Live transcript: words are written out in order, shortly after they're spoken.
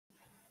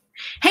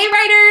Hey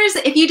writers!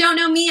 If you don't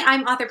know me,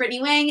 I'm author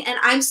Brittany Wang, and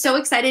I'm so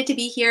excited to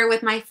be here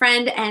with my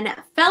friend and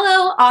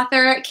fellow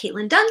author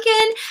Katlyn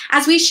Duncan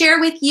as we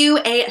share with you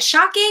a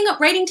shocking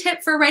writing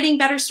tip for writing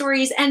better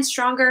stories and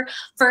stronger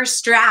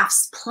first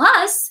drafts.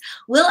 Plus,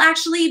 we'll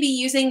actually be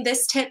using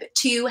this tip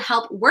to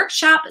help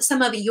workshop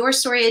some of your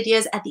story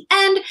ideas at the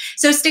end,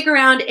 so stick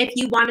around if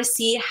you want to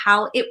see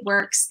how it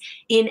works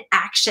in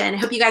action. I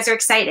hope you guys are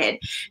excited.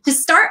 To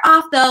start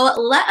off though,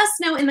 let us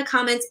know in the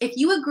comments if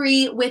you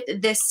agree with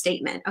this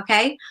statement,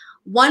 okay?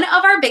 One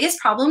of our biggest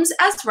problems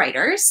as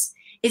writers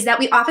is that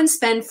we often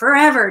spend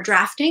forever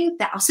drafting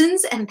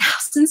thousands and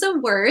thousands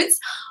of words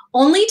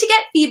only to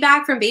get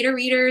feedback from beta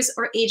readers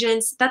or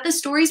agents that the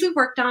stories we've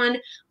worked on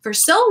for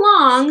so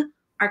long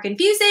are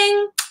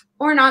confusing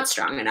or not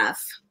strong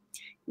enough,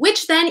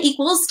 which then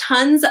equals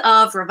tons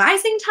of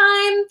revising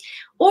time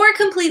or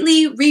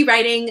completely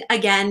rewriting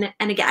again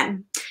and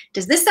again.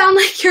 Does this sound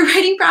like your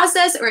writing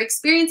process or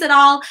experience at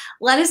all?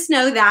 Let us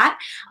know that.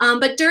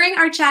 But during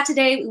our chat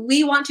today,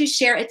 we want to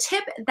share a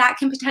tip that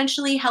can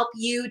potentially help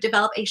you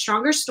develop a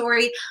stronger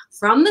story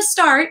from the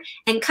start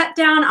and cut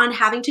down on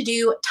having to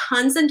do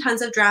tons and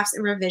tons of drafts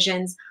and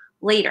revisions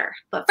later.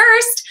 But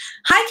first,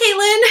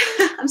 hi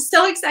Katlyn. I'm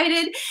so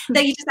excited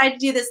that you decided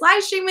to do this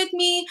live stream with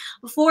me.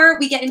 Before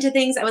we get into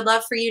things, I would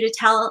love for you to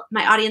tell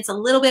my audience a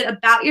little bit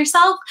about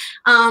yourself.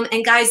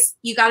 And guys,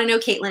 you got to know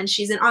Katlyn.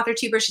 She's an author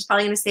tuber. She's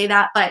probably going to say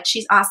that, but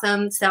she's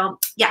awesome. So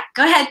yeah,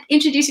 go ahead,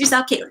 introduce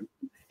yourself, Katlyn.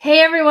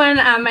 Hey everyone,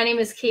 my name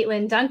is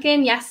Katlyn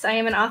Duncan. Yes, I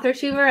am an author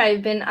tuber.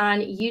 I've been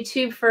on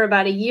YouTube for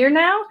about a year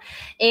now,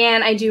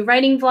 and I do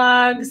writing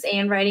vlogs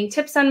and writing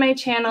tips on my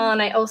channel,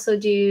 and I also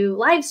do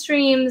live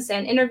streams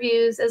and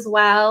interviews as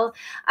well.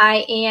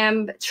 I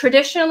am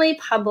traditionally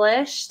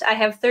published. I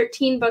have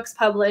 13 books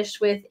published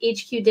with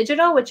HQ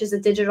Digital, which is a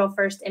digital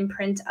first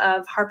imprint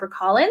of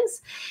HarperCollins.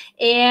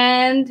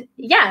 And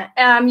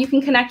yeah, you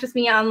can connect with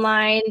me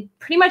online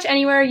pretty much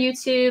anywhere: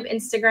 YouTube,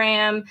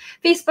 Instagram,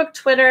 Facebook,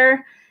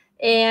 Twitter.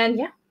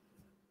 And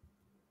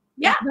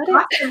yeah,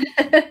 awesome.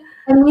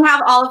 And we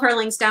have all of her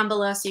links down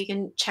below so you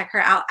can check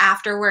her out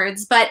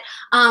afterwards. But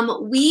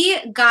we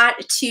got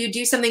to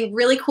do something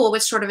really cool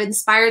which sort of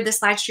inspired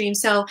this live stream.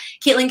 So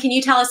Katlyn, can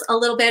you tell us a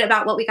little bit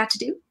about what we got to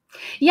do?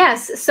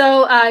 Yes.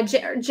 So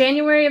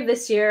January of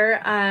this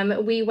year,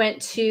 we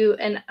went to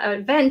an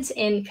event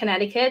in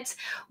Connecticut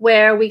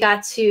where we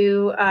got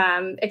to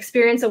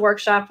experience a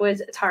workshop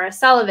with Tara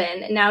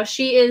Sullivan. Now,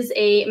 she is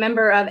a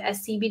member of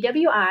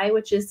SCBWI,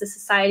 which is the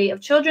Society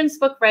of Children's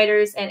Book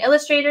Writers and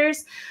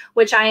Illustrators,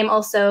 which I am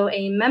also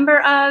a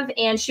member of.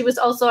 And she was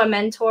also a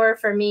mentor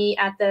for me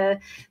at the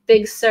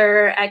Big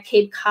Sur at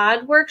Cape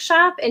Cod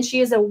workshop. And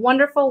she is a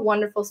wonderful,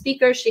 wonderful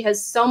speaker. She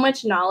has so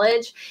much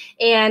knowledge.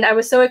 And I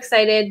was so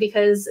excited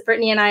because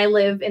Brittany and I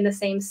live in the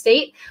same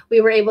state.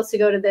 We were able to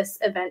go to this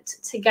event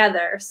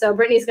together. So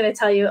Brittany's going to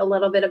tell you a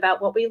little bit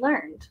about what we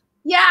learned.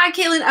 Yeah,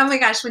 Katlyn, oh my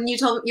gosh, when you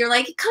told me, you're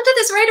like, come to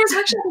this writer's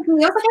workshop with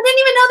me. I was like, I didn't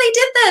even know they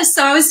did this.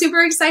 So I was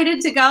super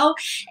excited to go.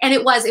 And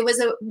it was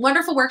a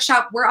wonderful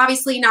workshop. We're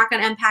obviously not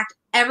going to unpack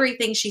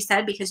everything she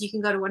said because you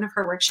can go to one of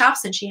her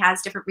workshops and she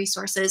has different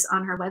resources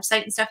on her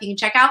website and stuff you can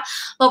check out.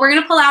 But we're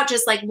going to pull out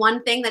just like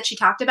one thing that she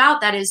talked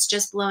about that is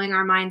just blowing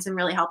our minds and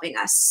really helping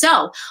us.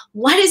 So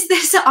what is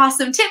this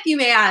awesome tip, you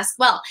may ask?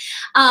 Well,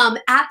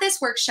 at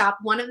this workshop,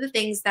 one of the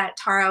things that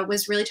Tara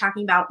was really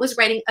talking about was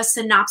writing a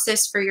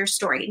synopsis for your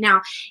story.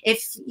 Now,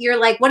 if you're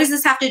like, what does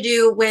this have to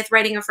do with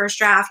writing a first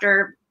draft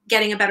or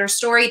getting a better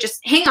story,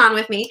 just hang on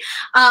with me.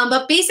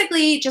 But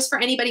basically, just for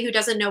anybody who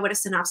doesn't know what a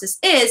synopsis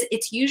is,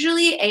 it's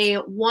usually a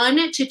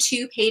 1 to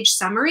 2 page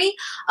summary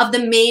of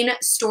the main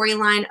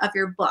storyline of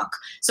your book.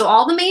 So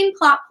all the main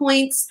plot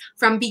points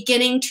from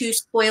beginning to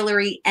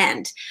spoilery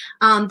end.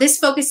 This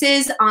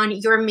focuses on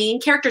your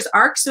main character's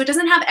arc. So it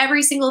doesn't have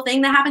every single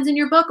thing that happens in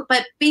your book,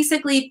 but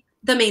basically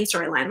the main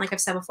storyline, like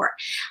I've said before.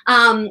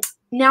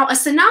 Now, a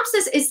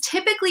synopsis is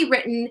typically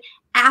written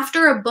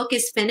after a book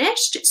is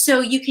finished,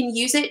 so you can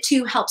use it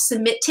to help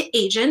submit to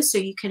agents so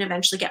you can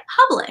eventually get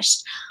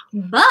published.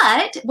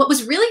 But what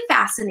was really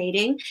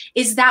fascinating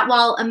is that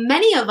while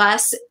many of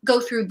us go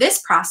through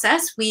this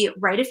process, we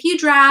write a few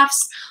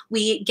drafts,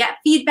 we get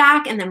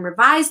feedback and then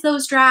revise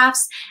those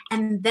drafts,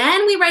 and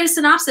then we write a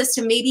synopsis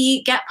to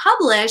maybe get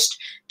published.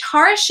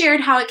 Tara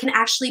shared how it can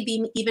actually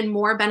be even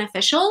more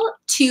beneficial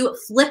to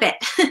flip it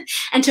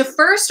and to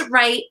first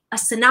write a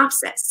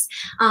synopsis.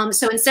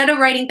 So instead of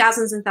writing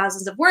thousands and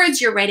thousands of words,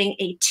 you're writing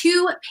a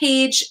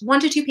 1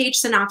 to 2 page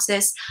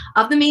synopsis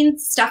of the main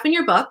stuff in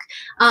your book.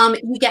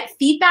 You get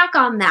feedback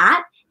on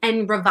that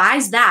and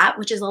revise that,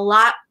 which is a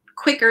lot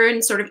quicker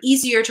and sort of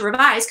easier to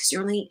revise because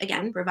you're only,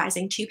 again,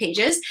 revising 2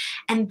 pages.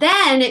 And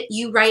then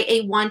you write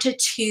a 1 to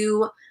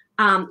 2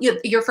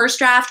 your first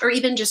draft or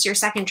even just your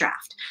second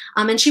draft.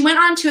 And she went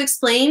on to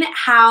explain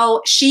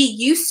how she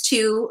used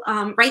to,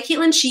 right,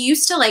 Katlyn? She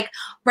used to like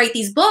write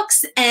these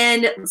books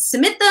and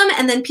submit them,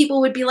 and then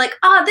people would be like,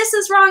 oh, this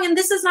is wrong and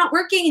this is not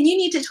working and you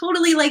need to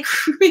totally like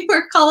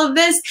rework all of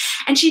this.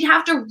 And she'd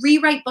have to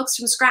rewrite books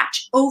from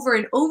scratch over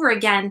and over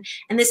again.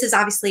 And this is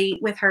obviously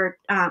with her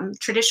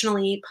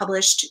traditionally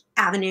published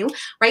avenue,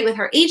 right, with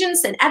her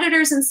agents and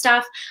editors and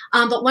stuff.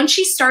 But once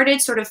she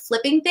started sort of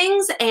flipping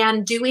things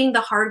and doing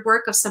the hard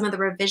work of some of the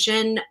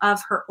revision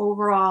of her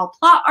overall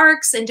plot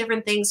arcs and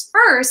different things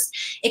first,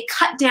 it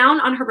cut down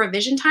on her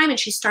revision time, and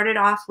she started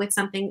off with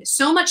something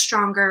so much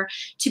stronger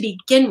to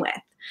begin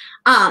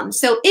with.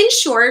 So in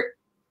short,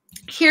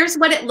 here's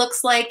what it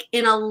looks like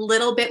in a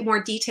little bit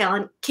more detail.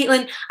 And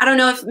Katlyn, I don't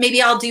know if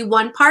maybe I'll do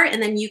one part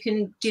and then you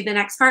can do the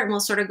next part and we'll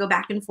sort of go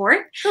back and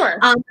forth. Sure.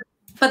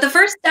 But the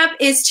first step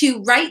is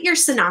to write your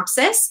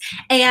synopsis,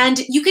 and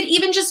you could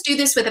even just do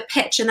this with a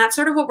pitch, and that's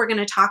sort of what we're going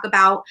to talk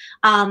about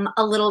in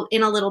a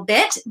little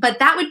bit. But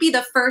that would be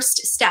the first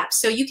step.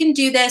 So you can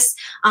do this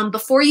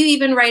before you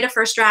even write a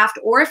first draft,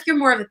 or if you're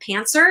more of a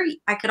pantser,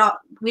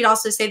 we'd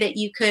also say that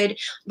you could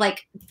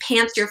like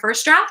pants your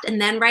first draft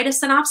and then write a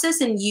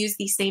synopsis and use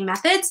these same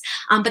methods.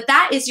 But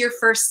that is your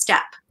first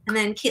step. And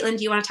then Katlyn,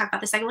 do you want to talk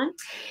about the second one?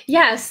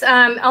 Yes.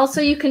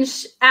 Also, you can,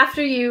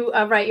 after you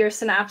write your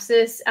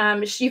synopsis,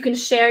 you can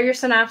share your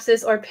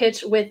synopsis or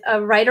pitch with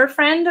a writer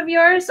friend of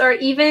yours, or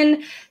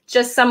even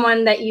just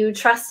someone that you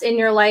trust in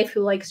your life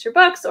who likes your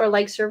books or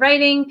likes your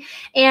writing.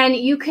 And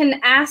you can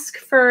ask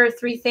for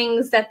 3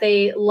 things that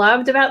they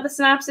loved about the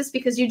synopsis,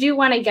 because you do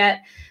want to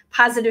get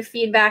positive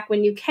feedback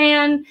when you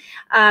can,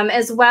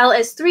 as well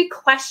as 3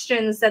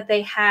 questions that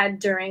they had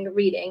during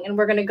reading. And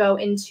we're going to go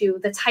into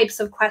the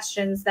types of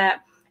questions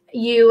that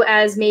you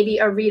as maybe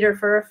a reader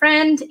for a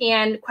friend,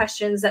 and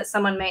questions that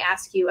someone may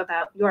ask you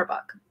about your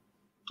book.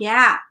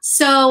 Yeah.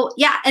 So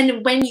yeah,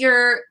 and when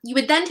you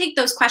would then take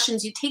those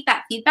questions, you take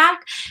that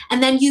feedback,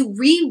 and then you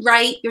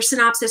rewrite your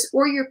synopsis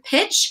or your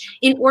pitch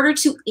in order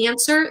to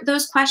answer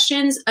those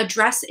questions,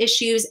 address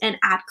issues, and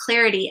add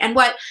clarity. And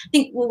what I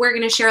think what we're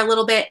going to share a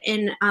little bit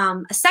in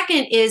a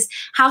second is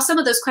how some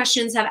of those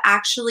questions have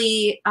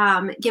actually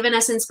given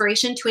us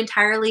inspiration to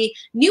entirely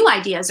new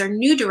ideas or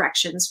new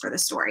directions for the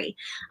story.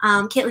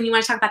 Katlyn, you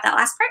want to talk about that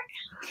last part?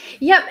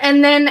 Yep.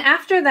 And then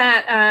after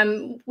that,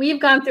 we've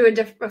gone through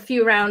a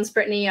few rounds,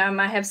 Brittany.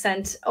 I have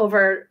sent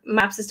over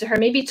synopsis to her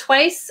maybe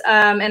twice,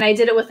 and I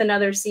did it with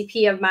another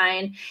CP of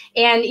mine.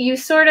 And you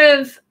sort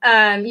of,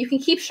 you can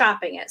keep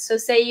shopping it. So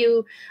say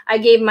I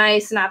gave my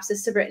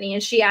synopsis to Brittany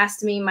and she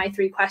asked me my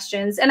 3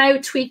 questions, and I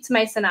tweaked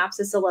my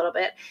synopsis a little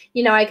bit.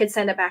 You know, I could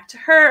send it back to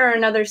her or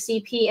another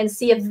CP and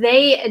see if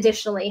they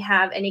additionally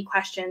have any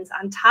questions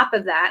on top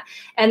of that.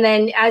 And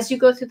then as you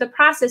go through the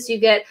process, you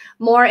get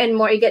more and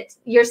more,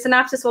 your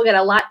synopsis will get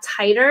a lot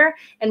tighter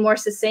and more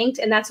succinct,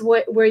 and that's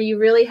where you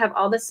really have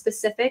all the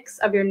specifics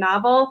of your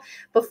novel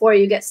before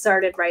you get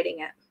started writing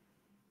it.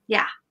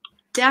 Yeah,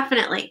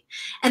 definitely.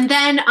 And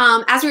then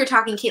as we were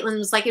talking, Katlyn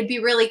was like, it'd be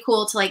really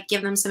cool to like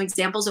give them some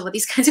examples of what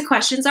these kinds of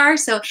questions are.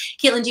 So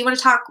Katlyn, do you want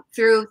to talk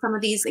through some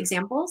of these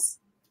examples?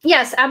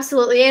 Yes,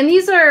 absolutely. And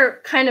these are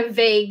kind of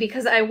vague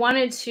because I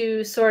wanted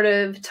to sort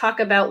of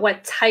talk about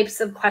what types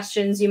of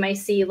questions you might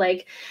see.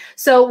 Like,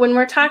 so when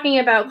we're talking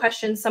about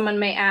questions someone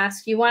may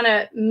ask, you want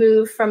to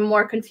move from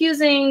more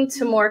confusing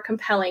to more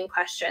compelling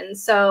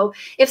questions. So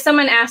if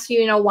someone asks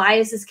you, why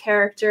is this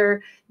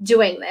character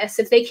doing this?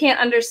 If they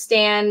can't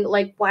understand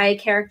like why a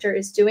character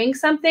is doing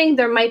something,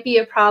 there might be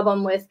a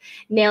problem with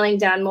nailing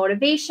down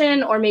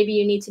motivation, or maybe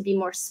you need to be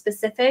more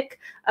specific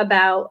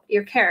about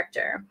your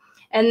character.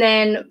 And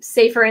then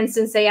say, for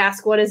instance, they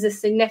ask, what is the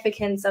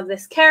significance of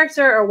this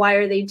character, or why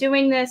are they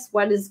doing this?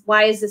 Why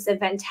is this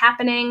event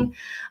happening?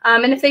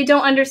 And if they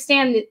don't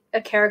understand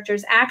a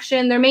character's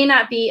action, there may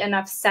not be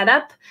enough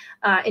setup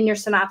in your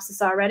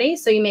synopsis already.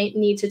 So you may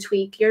need to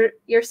tweak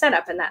your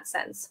setup in that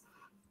sense.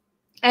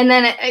 And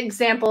then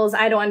examples,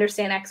 I don't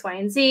understand X, Y,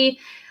 and Z.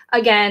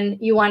 Again,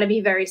 you want to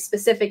be very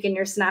specific in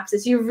your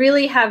synopsis. You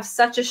really have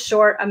such a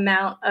short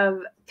amount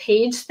of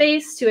page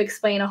space to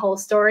explain a whole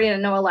story. And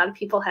I know a lot of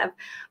people have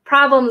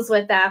problems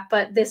with that,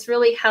 but this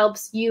really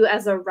helps you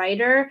as a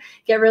writer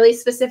get really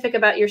specific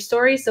about your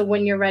story. So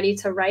when you're ready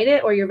to write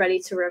it or you're ready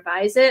to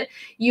revise it,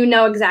 you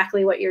know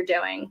exactly what you're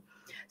doing.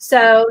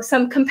 So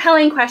some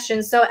compelling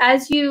questions. So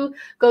as you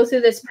go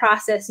through this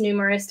process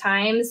numerous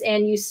times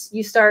and you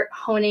start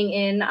honing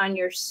in on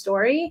your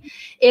story,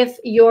 if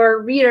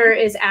your reader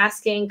is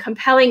asking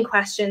compelling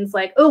questions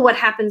like, oh, what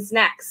happens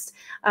next?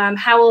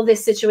 How will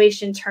this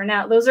situation turn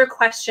out? Those are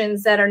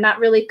questions that are not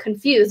really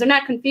confused. They're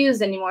not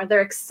confused anymore.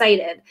 They're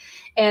excited.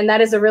 And that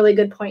is a really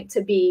good point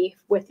to be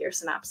with your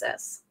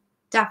synopsis.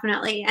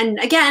 Definitely. And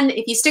again,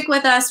 if you stick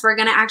with us, we're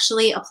going to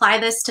actually apply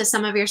this to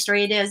some of your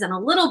story ideas in a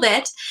little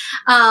bit.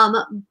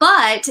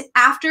 But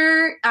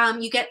after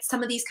you get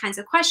some of these kinds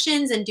of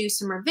questions and do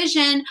some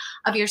revision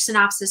of your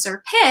synopsis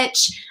or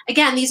pitch,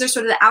 again, these are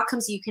sort of the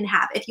outcomes you can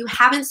have. If you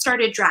haven't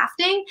started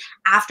drafting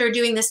after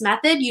doing this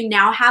method, you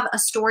now have a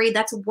story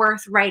that's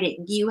worth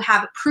writing. You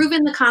have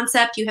proven the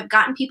concept. You have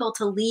gotten people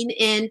to lean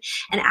in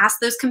and ask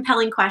those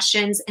compelling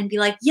questions and be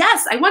like,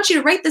 yes, I want you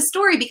to write this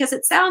story because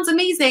it sounds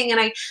amazing. And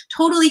I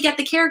totally get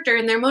the character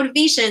and their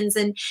motivations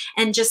and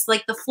just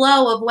like the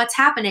flow of what's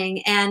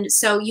happening. And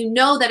so you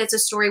know that it's a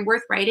story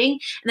worth writing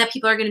and that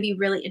people are going to be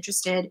really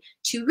interested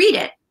to read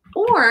it.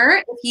 Or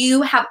if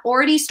you have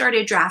already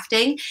started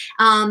drafting,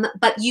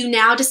 but you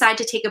now decide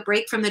to take a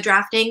break from the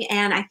drafting,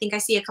 and I think I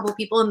see a couple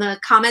people in the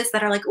comments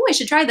that are like, oh, I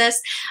should try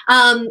this,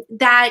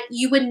 that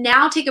you would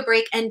now take a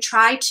break and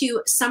try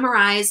to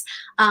summarize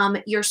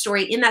your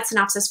story in that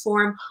synopsis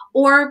form.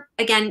 Or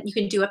again, you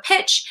can do a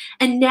pitch,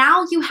 and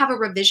now you have a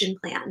revision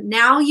plan.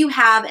 Now you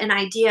have an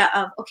idea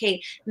of,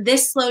 okay,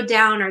 this slowed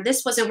down, or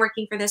this wasn't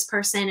working for this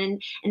person,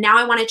 and now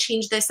I want to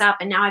change this up,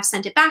 and now I've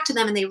sent it back to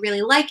them and they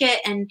really like it,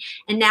 and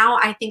now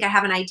I think I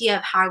have an idea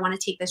of how I want to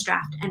take this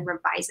draft and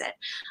revise it.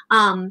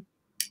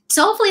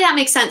 So hopefully that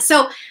makes sense.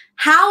 So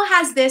how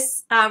has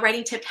this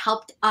writing tip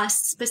helped us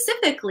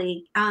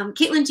specifically?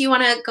 Katlyn, do you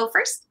want to go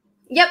first?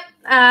 Yep.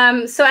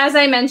 So as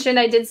I mentioned,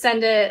 I did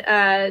send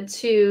it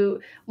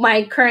to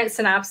my current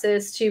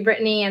synopsis to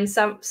Brittany and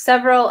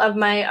several of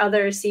my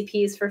other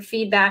CPs for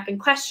feedback and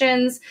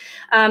questions.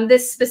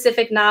 This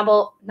specific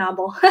novel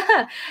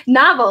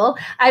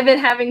I've been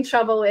having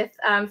trouble with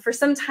for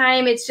some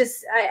time. It's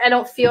just, I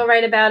don't feel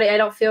right about it. I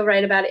don't feel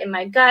right about it in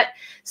my gut.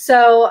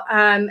 So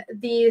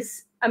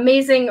these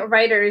amazing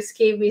writers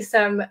gave me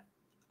some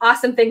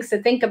awesome things to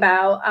think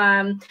about.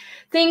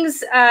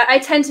 I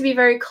tend to be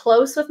very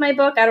close with my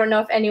book. I don't know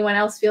if anyone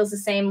else feels the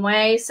same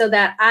way, so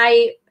that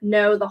I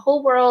know the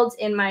whole world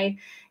in my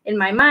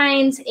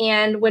mind.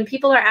 And when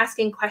people are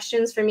asking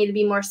questions for me to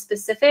be more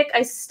specific,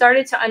 I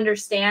started to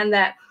understand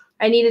that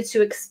I needed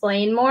to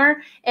explain more.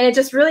 And it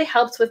just really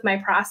helped with my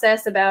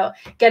process about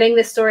getting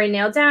the story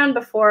nailed down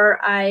before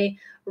I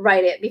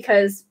write it,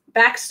 because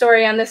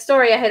backstory on this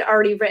story, I had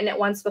already written it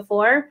once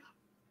before.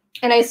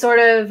 And I sort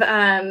of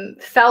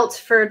felt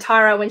for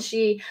Tara when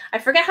I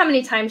forget how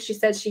many times she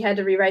said she had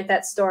to rewrite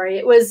that story.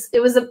 It was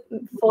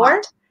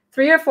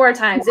three or four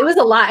times. It was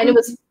a lot, and it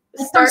was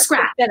start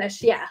to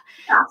finish. Yeah.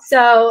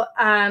 So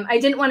I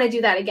didn't want to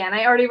do that again.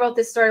 I already wrote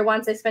this story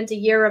once. I spent a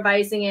year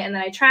revising it, and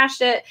then I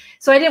trashed it.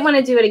 So I didn't want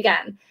to do it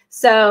again.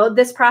 So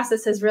this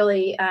process has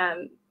really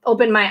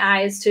opened my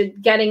eyes to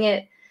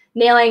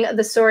nailing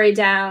the story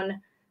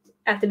down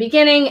at the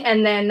beginning,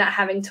 and then not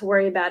having to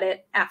worry about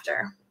it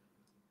after.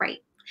 Right.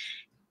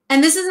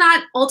 And this is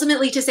not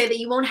ultimately to say that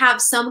you won't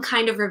have some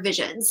kind of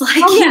revisions. Like,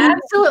 oh, yeah,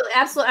 absolutely.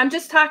 Absolutely. I'm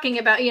just talking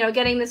about,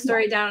 getting the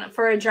story down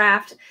for a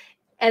draft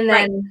and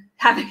then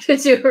having to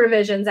do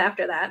revisions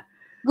after that.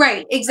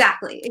 Right.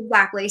 Exactly.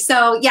 Exactly.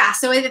 So yeah,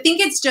 so I think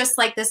it's just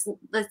like this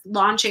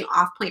launching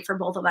off point for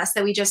both of us,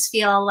 that we just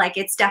feel like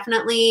it's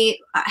definitely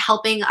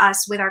helping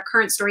us with our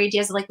current story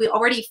ideas. Like we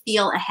already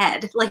feel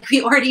ahead, like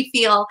we already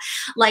feel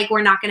like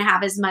we're not going to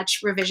have as much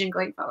revision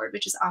going forward,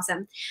 which is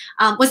awesome.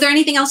 Was there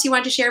anything else you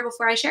wanted to share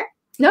before I share?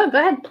 No, go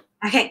ahead.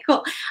 Okay,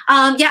 cool.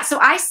 Yeah, so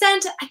I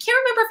can't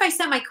remember if I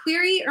sent my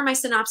query or my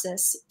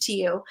synopsis to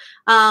you.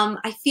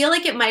 I feel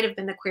like it might have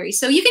been the query.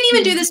 So you can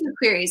even do this with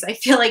queries, I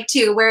feel like,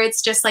 too, where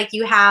it's just like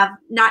you have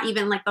not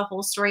even like the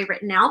whole story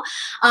written out.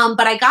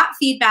 But I got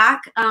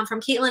feedback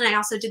from Katlyn. I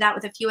also did that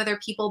with a few other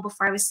people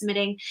before I was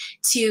submitting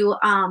to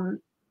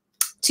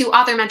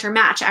Author Mentor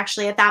Match,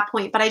 actually, at that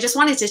point. But I just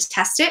wanted to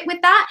test it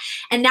with that.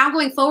 And now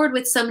going forward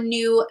with some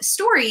new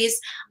stories,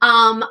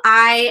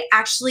 I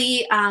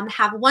actually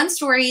have one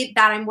story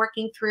that I'm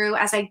working through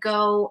as I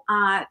go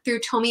through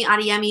Tomi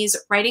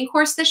Adeyemi's writing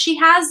course that she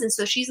has. And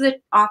so she's the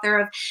author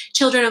of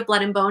Children of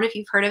Blood and Bone, if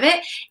you've heard of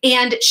it.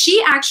 And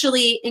she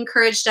actually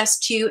encouraged us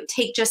to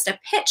take just a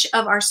pitch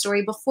of our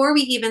story before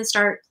we even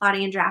start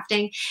plotting and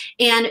drafting,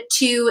 and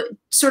to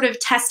sort of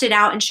test it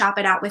out and shop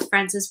it out with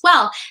friends as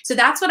well. So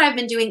that's what I've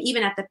been doing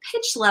even at the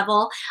pitch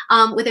level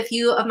with a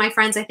few of my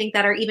friends, I think,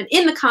 that are even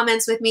in the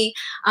comments with me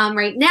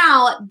right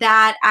now,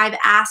 that I've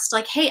asked,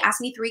 like, hey, ask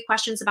me 3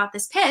 questions about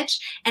this pitch.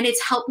 And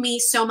it's helped me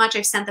so much.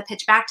 I've sent the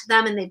pitch back to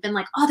them and they've been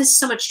like, oh, this is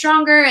so much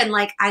stronger. And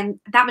like,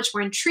 I'm that much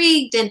more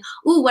intrigued. And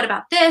ooh, what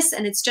about this?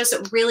 And it's just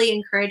really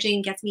encouraging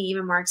and gets me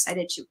even more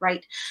excited to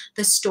write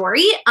the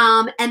story.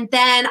 And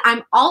then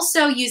I'm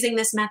also using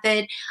this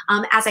method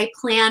as I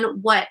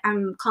plan what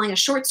I'm calling a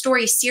short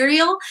story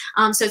serial.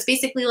 So it's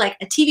basically like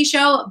a TV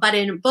show, but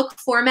in book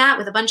format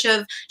with a bunch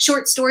of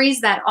short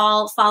stories that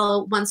all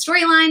follow one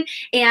storyline.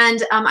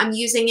 And I'm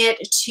using it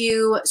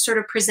to sort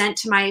of present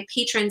to my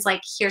patrons,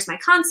 like, here's my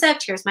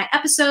concept, here's my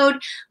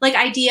episode, like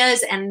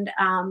ideas. And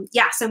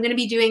yeah, so I'm going to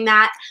be doing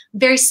that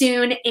very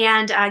soon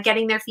and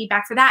getting their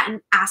feedback for that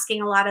and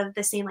asking a lot of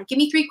the same, like, give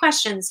me 3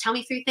 questions, tell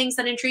me 3 things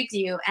that intrigues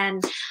you.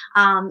 And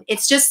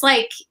it's just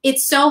like,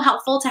 it's so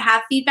helpful to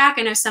have feedback.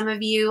 I know some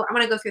of you, I'm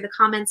going to go through the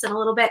comments in a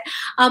little bit,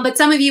 but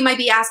some of you might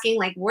be asking,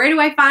 like, where do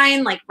I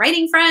find like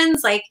writing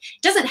friends? Like,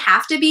 it doesn't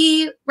have to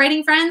be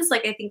writing friends.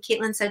 Like I think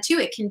Katlyn said too,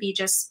 it can be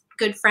just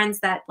good friends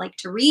that like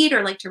to read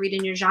or like to read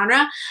in your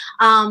genre.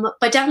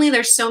 But definitely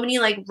there's so many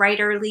like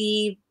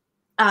writerly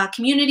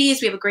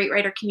communities. We have a great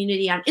writer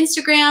community on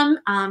Instagram.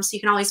 So you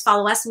can always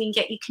follow us and we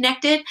can get you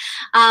connected.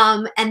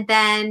 And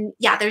then,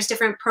 yeah, there's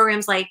different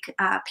programs like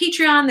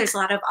Patreon. There's a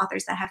lot of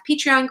authors that have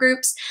Patreon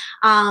groups.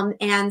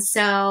 And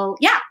so,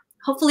 yeah,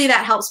 hopefully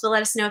that helps. But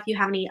let us know if you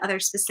have any other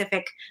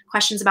specific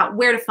questions about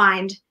where to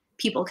find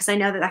people, because I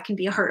know that that can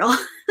be a hurdle.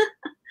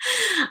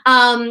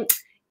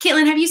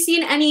 Katlyn, have you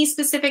seen any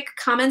specific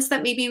comments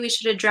that maybe we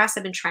should address?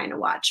 I've been trying to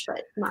watch,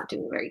 but not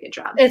doing a very good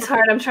job. It's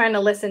hard. I'm trying to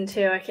listen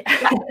too. I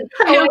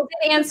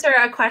did answer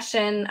a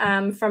question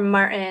from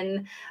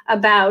Martin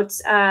about,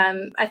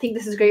 I think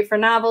this is great for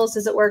novels.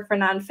 Does it work for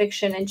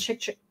nonfiction and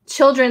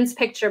children's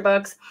picture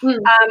books?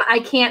 I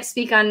can't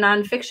speak on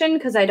nonfiction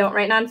because I don't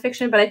write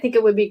nonfiction, but I think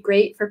it would be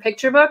great for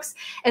picture books,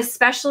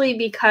 especially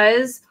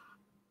because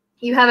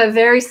you have a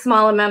very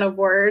small amount of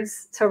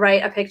words to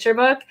write a picture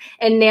book,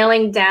 and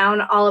nailing down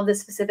all of the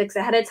specifics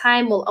ahead of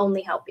time will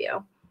only help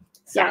you.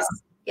 So, yes.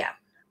 Yeah.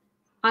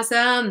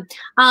 Awesome.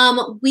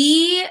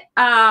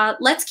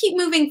 Let's keep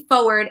moving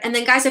forward. And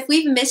then guys, if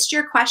we've missed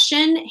your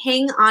question,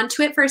 hang on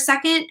to it for a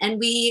second and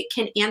we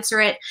can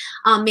answer it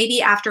maybe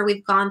after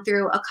we've gone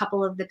through a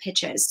couple of the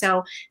pitches.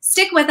 So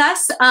stick with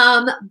us.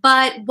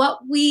 But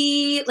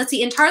let's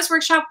see, in Tara's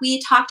workshop,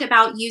 we talked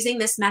about using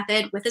this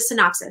method with a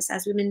synopsis,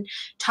 as we've been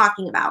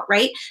talking about,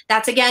 right?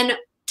 That's again,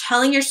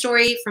 telling your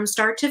story from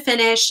start to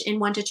finish in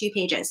 1 to 2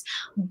 pages.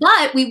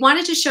 But we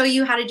wanted to show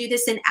you how to do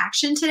this in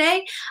action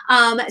today.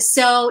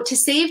 So to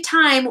save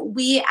time,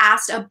 we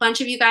asked a bunch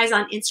of you guys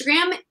on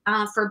Instagram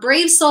for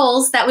brave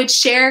souls that would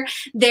share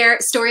their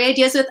story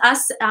ideas with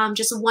us,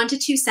 just 1 to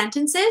 2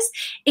 sentences.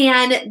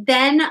 And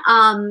then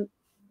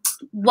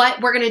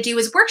what we're going to do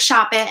is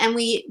workshop it. And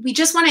we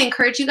just want to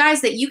encourage you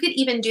guys that you could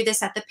even do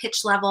this at the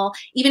pitch level.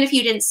 Even if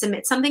you didn't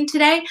submit something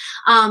today,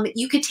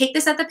 you could take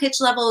this at the pitch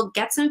level,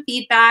 get some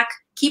feedback,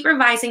 keep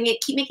revising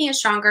it, keep making it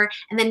stronger,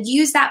 and then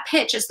use that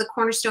pitch as the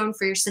cornerstone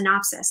for your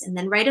synopsis, and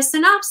then write a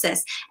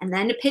synopsis, and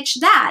then pitch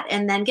that,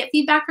 and then get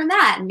feedback from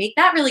that, and make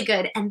that really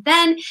good. And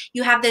then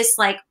you have this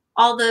like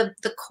all the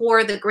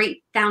core, the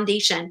great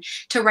foundation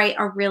to write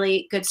a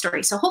really good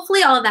story. So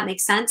hopefully all of that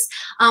makes sense.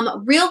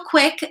 Real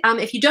quick,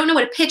 if you don't know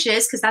what a pitch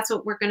is, because that's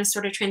what we're going to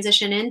sort of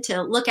transition in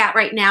to look at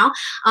right now,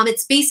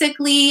 it's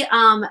basically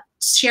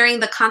sharing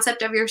the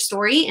concept of your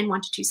story in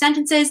 1 to 2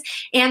 sentences.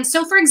 And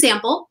so, for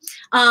example,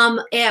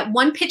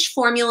 one pitch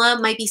formula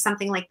might be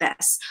something like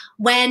this.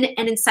 When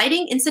an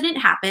inciting incident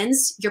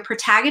happens, your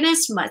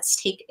protagonist must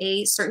take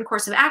a certain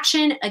course of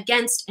action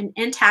against an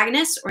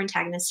antagonist or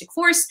antagonistic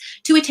force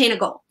to attain a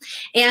goal.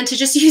 And to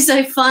just use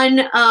a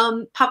fun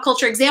pop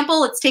culture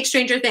example, let's take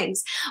Stranger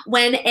Things.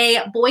 When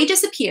a boy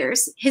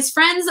disappears, his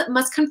friends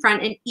must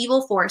confront an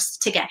evil force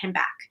to get him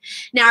back.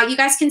 Now, you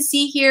guys can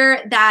see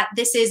here that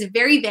this is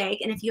very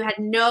vague, and if you had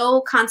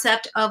no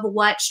concept of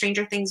what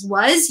Stranger Things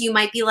was, you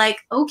might be like,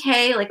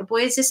 okay, like a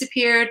boy has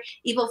disappeared,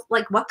 evil,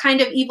 like what kind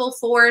of evil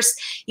force?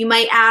 You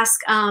might ask,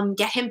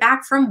 get him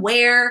back from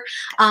where?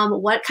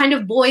 What kind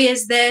of boy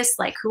is this?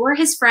 Like, who are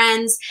his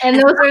friends? And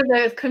those are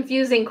the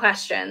confusing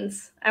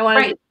questions. I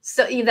want to,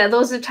 so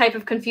those are the type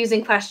of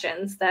confusing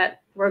questions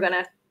that we're going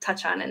to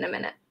touch on in a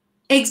minute.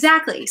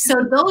 Exactly. So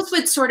those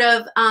would sort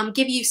of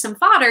give you some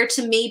fodder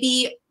to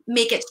maybe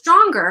make it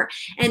stronger.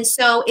 And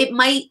so it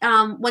might,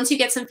 once you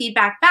get some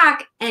feedback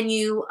back and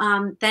you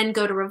then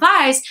go to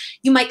revise,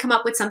 you might come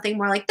up with something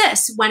more like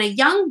this. When a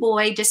young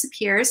boy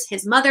disappears,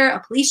 his mother,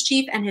 a police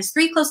chief, and his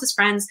 3 closest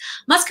friends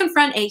must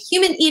confront a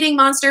human-eating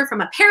monster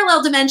from a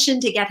parallel dimension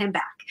to get him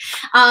back.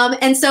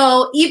 And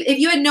so if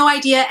you had no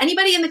idea,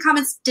 anybody in the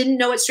comments didn't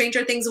know what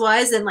Stranger Things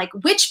was, and like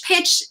which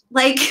pitch,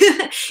 like,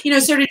 you know,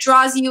 sort of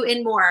draws you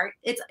in more.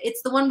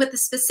 It's the one with the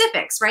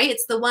specifics, right?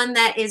 It's the one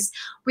that is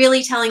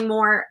really telling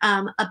more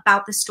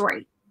about the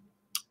story.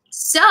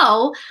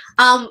 So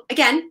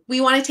again, we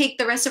want to take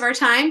the rest of our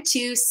time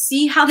to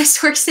see how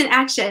this works in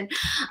action.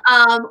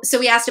 So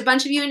we asked a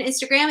bunch of you on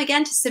Instagram,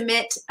 again, to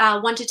submit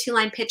 1 to 2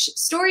 line pitch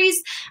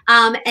stories.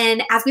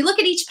 And as we look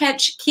at each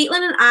pitch,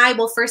 Katlyn and I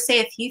will first say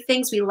a few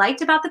things we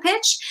liked about the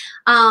pitch,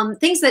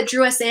 things that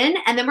drew us in,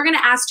 and then we're going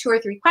to ask 2 or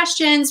 3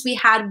 questions we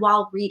had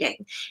while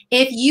reading.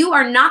 If you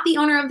are not the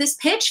owner of this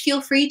pitch,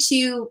 feel free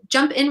to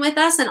jump in with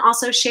us and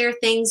also share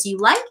things you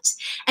liked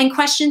and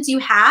questions you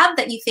have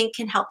that you think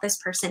can help this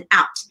person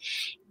out.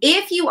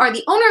 If you are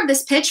the owner of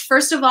this pitch,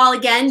 first of all,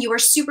 again, you are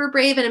super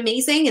brave and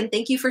amazing, and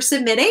thank you for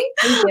submitting.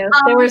 Thank you.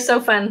 They were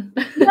so fun.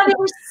 Yeah, they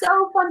were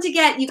so fun to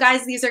get. You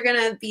guys, these are going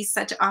to be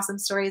such awesome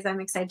stories.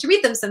 I'm excited to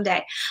read them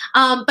someday.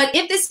 But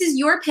if this is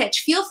your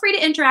pitch, feel free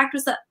to interact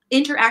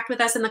with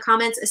us in the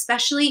comments,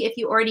 especially if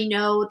you already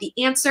know the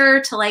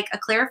answer to like a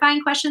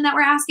clarifying question that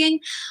we're asking.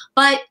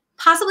 But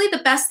possibly the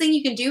best thing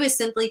you can do is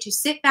simply to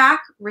sit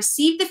back,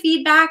 receive the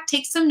feedback,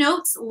 take some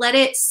notes, let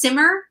it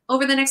simmer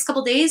over the next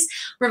couple days,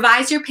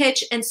 revise your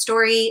pitch and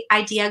story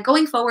idea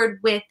going forward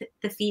with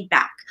the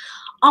feedback.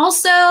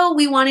 Also,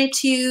 we wanted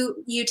you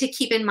to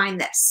keep in mind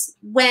this.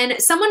 When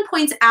someone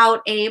points out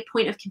a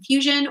point of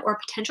confusion or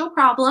potential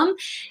problem,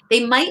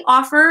 they might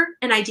offer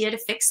an idea to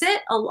fix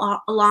it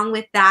along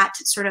with that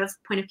sort of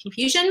point of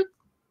confusion.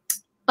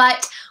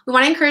 But we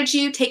want to encourage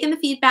you, take in the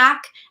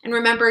feedback, and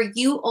remember,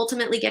 you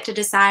ultimately get to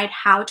decide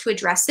how to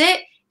address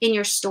it in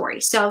your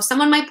story. So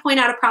someone might point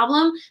out a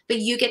problem, but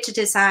you get to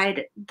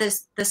decide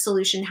the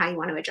solution, how you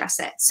want to address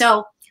it.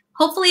 So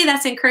hopefully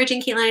that's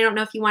encouraging. Katlyn, I don't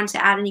know if you wanted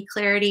to add any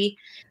clarity.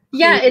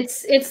 Yeah,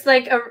 it's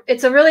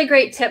a really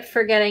great tip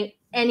for getting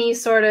any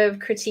sort of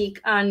critique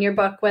on your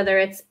book, whether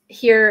it's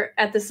here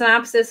at the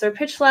synopsis or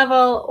pitch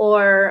level,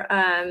 or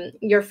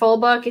your full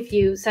book, if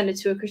you send it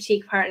to a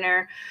critique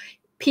partner,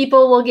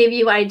 people will give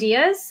you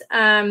ideas,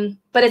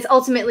 but it's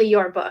ultimately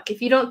your book.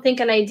 If you don't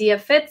think an idea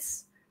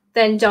fits,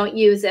 then don't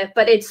use it.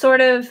 But it's sort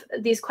of,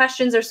 these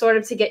questions are sort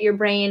of to get your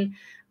brain,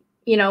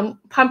 you know,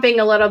 pumping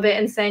a little bit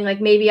and saying,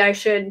 like, maybe I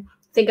should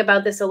think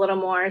about this a little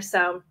more.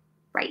 So,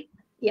 right.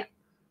 Yeah.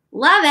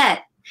 Love it.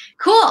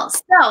 Cool.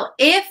 So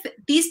if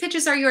these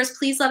pitches are yours,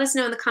 please let us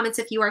know in the comments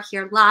if you are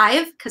here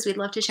live, because we'd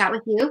love to chat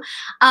with you.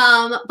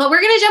 But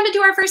we're going to jump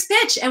into our first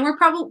pitch, and we're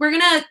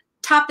going to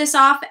top this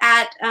off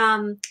at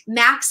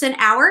max an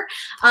hour,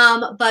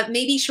 but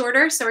maybe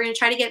shorter. So we're going to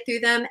try to get through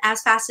them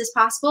as fast as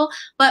possible.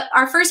 But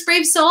our first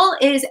brave soul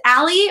is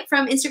Allie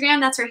from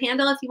Instagram. That's her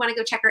handle if you want to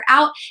go check her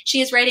out.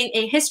 She is writing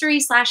a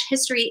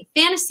history/history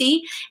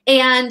fantasy.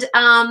 And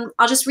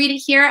I'll just read it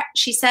here.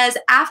 She says,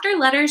 after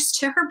letters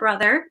to her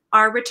brother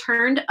are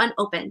returned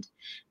unopened,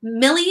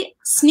 Millie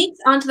sneaks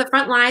onto the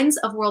front lines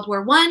of World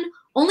War I,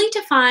 only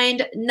to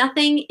find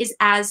nothing is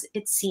as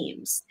it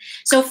seems.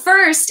 So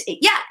first,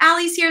 yeah,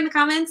 Allie's here in the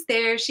comments.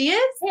 There she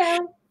is. Yeah.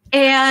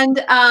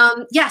 And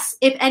yes,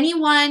 if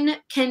anyone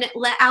can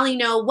let Allie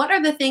know what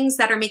are the things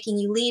that are making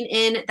you lean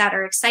in, that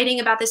are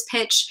exciting about this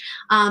pitch,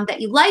 that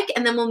you like,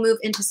 and then we'll move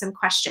into some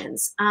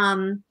questions.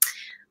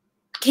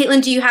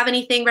 Katlyn, do you have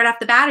anything right off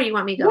the bat, or you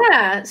want me to go?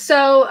 Yeah.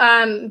 So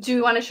do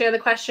you want to share the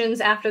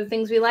questions after the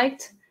things we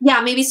liked? Yeah,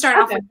 maybe start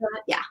off with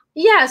that. Yeah.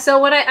 Yeah. So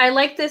what I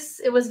like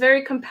this, it was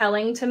very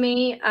compelling to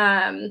me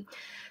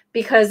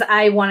because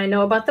I want to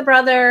know about the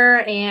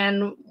brother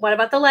and what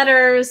about the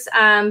letters.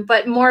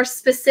 But more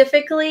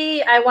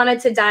specifically, I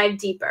wanted to dive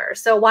deeper.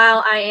 So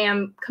while I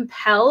am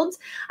compelled,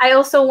 I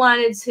also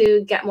wanted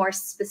to get more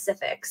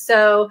specific.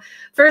 So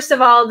first of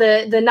all,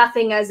 the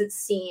nothing as it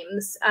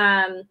seems.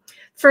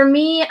 For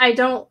me, I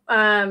don't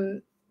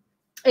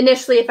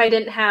initially, if I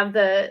didn't have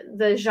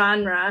the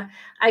genre,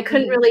 I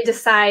couldn't really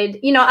decide,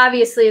 you know,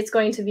 obviously it's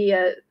going to be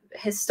a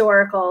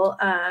historical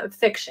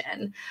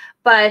fiction,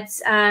 but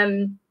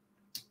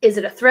is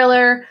it a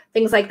thriller?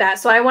 Things like that.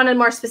 So I wanted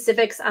more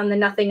specifics on the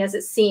nothing as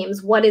it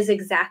seems. What is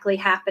exactly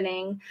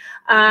happening?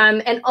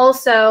 And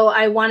also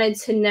I wanted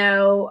to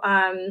know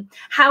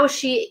how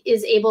she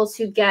is able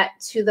to get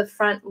to the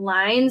front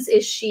lines.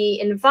 Is she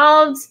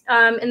involved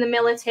in the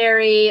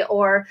military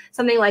or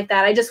something like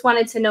that? I just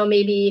wanted to know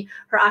maybe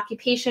her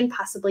occupation,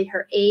 possibly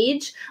her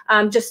age,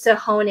 just to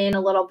hone in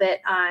a little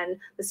bit on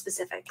the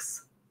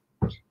specifics.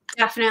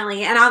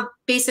 Definitely. And I'll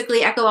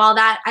basically echo all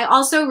that. I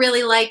also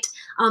really liked,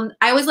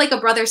 I always like a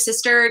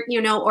brother-sister, you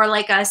know, or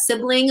like a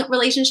sibling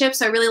relationship.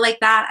 So I really like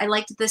that. I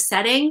liked the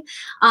setting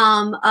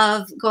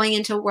of going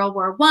into World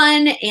War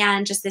I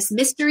and just this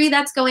mystery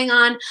that's going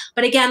on.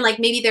 But again, like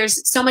maybe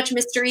there's so much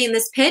mystery in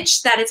this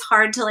pitch that it's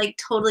hard to like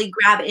totally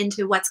grab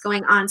into what's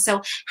going on.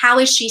 So how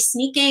is she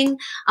sneaking?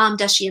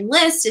 Does she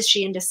enlist? Is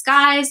she in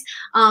disguise?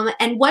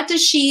 And what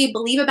does she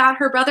believe about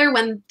her brother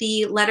when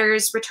the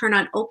letters return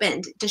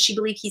unopened? Does she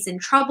believe he's in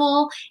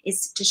trouble?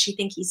 Does she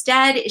think he's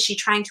dead? Is she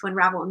trying to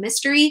unravel a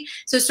mystery?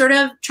 So sort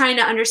of trying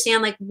to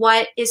understand like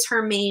what is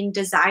her main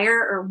desire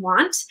or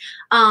want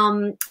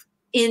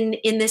in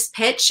this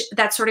pitch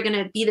that's sort of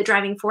going to be the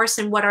driving force,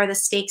 and what are the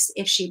stakes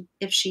if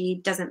she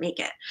doesn't make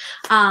it.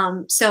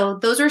 So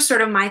those are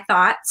sort of my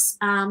thoughts.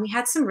 We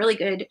had some really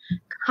good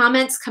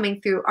comments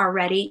coming through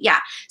already. Yeah.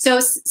 So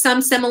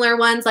some similar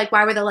ones like,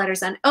 why were the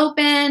letters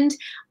unopened?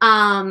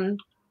 I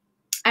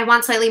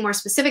want slightly more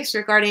specifics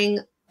regarding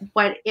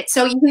what it,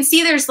 so you can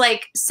see there's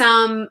like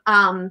some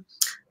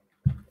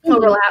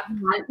overlap.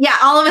 Yeah,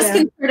 all of us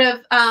can sort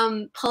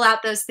of pull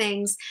out those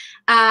things.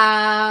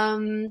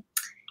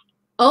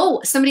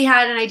 Oh, somebody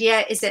had an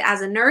idea. Is it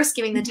as a nurse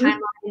giving the timeline?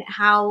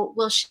 How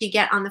will she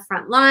get on the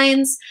front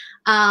lines?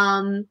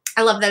 I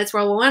love that it's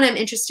World War I. I'm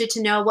interested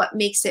to know what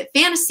makes it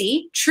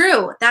fantasy.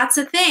 True. That's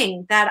a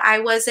thing that I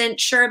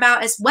wasn't sure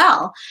about as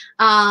well.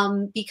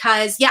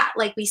 Because yeah,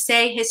 like we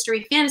say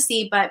history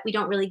fantasy, but we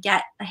don't really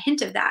get a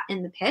hint of that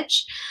in the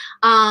pitch.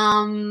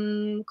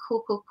 Cool.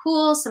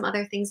 Some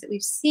other things that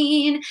we've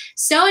seen.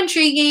 So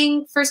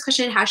intriguing. First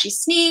question, how she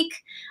sneak?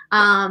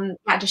 Yeah,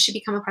 does she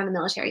become a part of the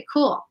military?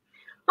 Cool.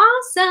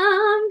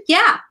 Awesome.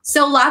 Yeah.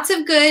 So lots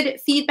of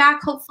good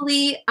feedback.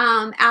 Hopefully,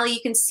 Allie,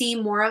 you can see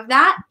more of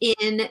that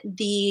in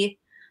the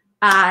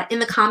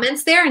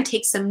comments there and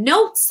take some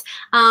notes.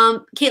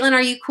 Katlyn,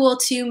 are you cool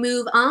to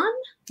move on?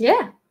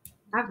 Yeah.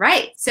 All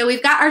right. So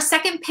we've got our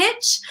second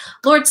pitch,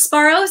 Lord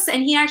Sparos,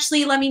 and he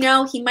actually let me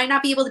know he might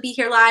not be able to be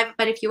here live,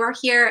 but if you are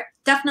here,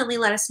 definitely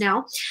let us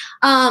know.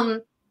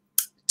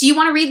 Do you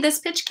want to read this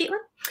pitch, Katlyn?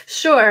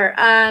 Sure.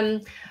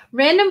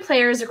 Random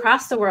players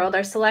across the world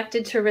are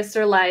selected to risk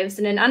their lives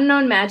in an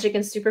unknown magic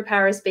and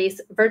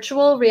superpowers-based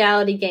virtual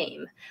reality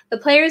game. The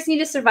players need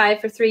to survive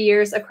for 3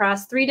 years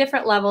across 3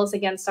 different levels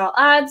against all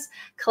odds,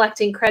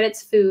 collecting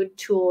credits, food,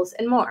 tools,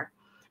 and more.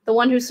 The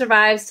one who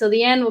survives till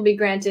the end will be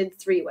granted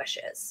 3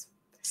 wishes.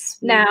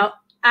 Now,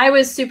 I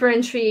was super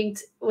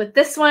intrigued with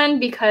this one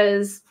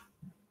because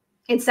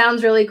it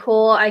sounds really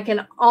cool. I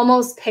can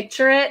almost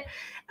picture it.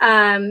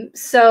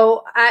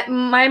 So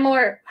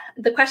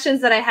the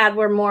questions that I had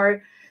were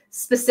more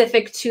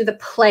specific to the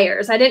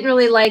players. I didn't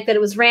really like that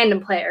it was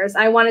random players.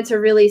 I wanted to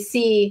really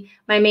see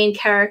my main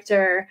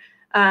character,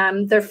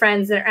 their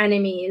friends, their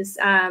enemies,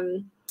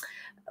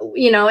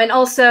 you know, and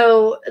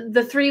also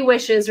the 3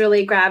 wishes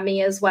really grabbed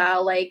me as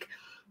well. Like,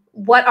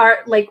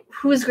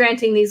 who's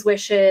granting these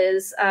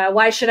wishes?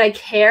 Why should I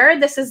care?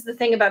 This is the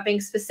thing about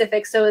being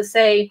specific. So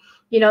say,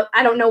 you know,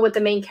 I don't know what the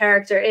main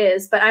character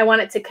is, but I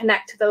want it to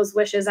connect to those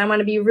wishes. I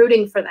want to be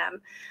rooting for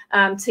them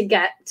to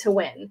get to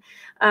win.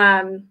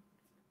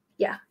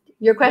 Yeah.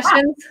 Your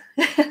questions?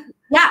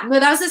 Yeah, no,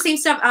 that was the same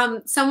stuff.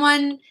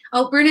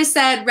 Bruna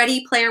said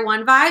Ready Player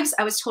One vibes.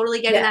 I was totally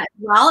getting that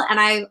as well. And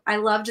I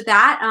loved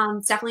that.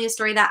 It's definitely a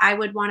story that I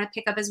would want to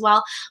pick up as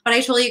well. But I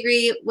totally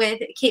agree with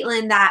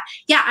Katlyn that,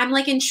 yeah, I'm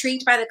like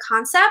intrigued by the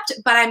concept,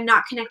 but I'm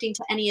not connecting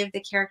to any of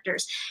the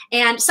characters.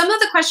 And some of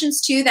the questions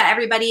too that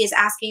everybody is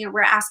asking or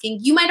we're asking,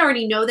 you might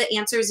already know the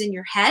answers in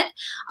your head.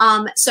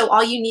 So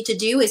all you need to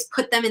do is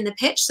put them in the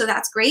pitch. So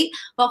that's great.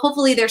 But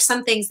hopefully there's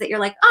some things that you're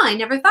like, oh, I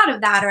never thought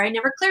of that, or I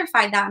never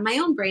clarified that in my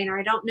own brain, or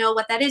I don't know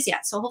what that is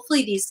yet. So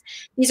hopefully these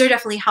are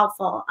definitely helpful.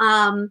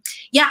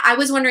 Yeah, I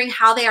was wondering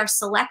how they are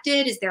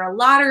selected. Is there a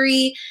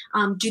lottery?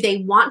 Do they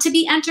want to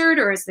be entered,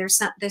 or is there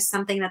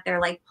something that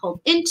they're like pulled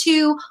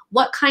into?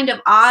 What kind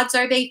of odds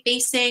are they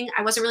facing?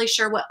 I wasn't really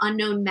sure what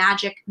unknown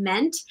magic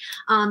meant.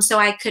 So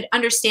I could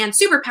understand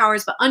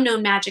superpowers, but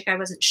unknown magic, I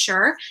wasn't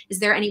sure. Is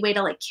there any way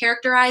to like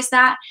characterize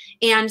that?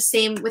 And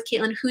same with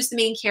Katlyn, who's the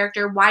main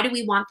character? Why do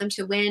we want them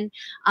to win?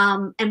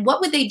 And what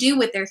would they do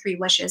with their 3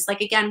 wishes?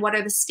 Like, again, what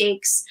are the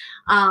stakes?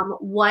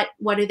 What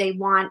do they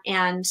want?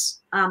 And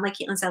like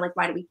Katlyn said, like,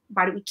 why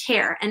do we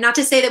care? And not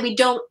to say that we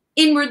don't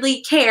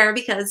inwardly care,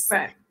 because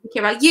we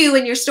care about you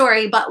and your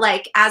story, but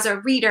like as a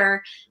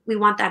reader, we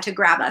want that to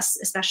grab us,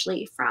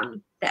 especially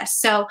from this.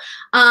 So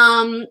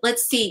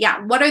let's see.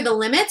 Yeah, what are the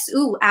limits?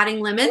 Ooh,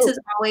 adding limits is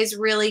always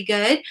really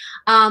good.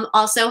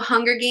 Also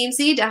Hunger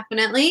Gamesy,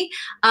 definitely.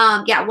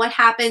 Yeah, what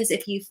happens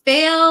if you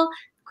fail?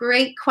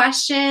 Great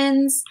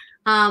questions.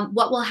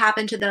 What will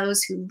happen to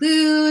those who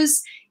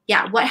lose?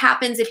 Yeah, what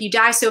happens if you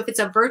die? So if it's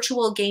a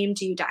virtual game,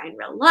 do you die in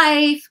real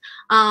life?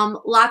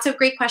 Lots of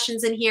great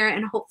questions in here,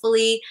 and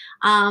hopefully,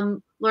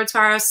 Lord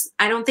Swaros,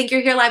 I don't think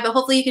you're here live, but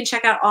hopefully you can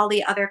check out all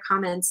the other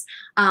comments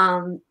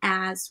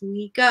as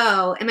we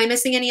go. Am I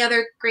missing any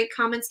other great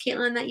comments,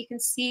 Katlyn, that you can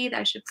see that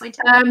I should point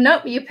out?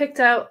 Nope, you picked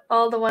out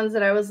all the ones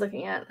that I was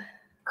looking at.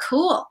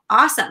 Cool,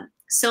 awesome.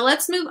 So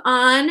let's move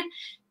on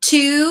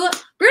to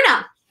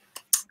Bruna.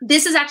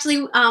 This is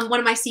actually one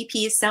of my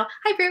CPs. So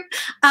hi, Brew.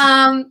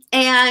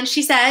 And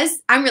she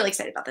says, I'm really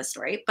excited about this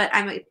story, but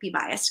I might be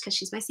biased because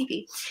she's my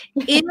CP.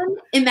 In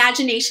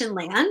Imagination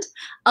Land,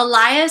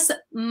 Elias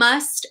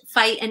must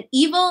fight an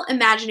evil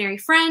imaginary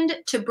friend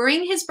to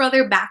bring his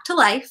brother back to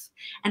life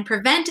and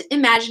prevent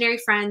imaginary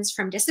friends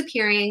from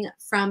disappearing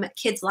from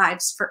kids'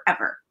 lives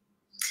forever.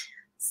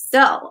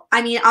 So,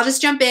 I mean, I'll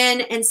just jump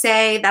in and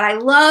say that I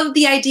love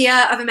the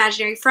idea of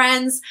imaginary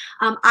friends.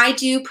 I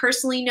do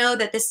personally know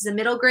that this is a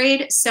middle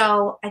grade,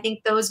 so I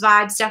think those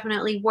vibes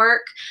definitely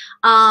work.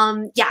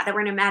 Yeah, that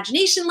we're in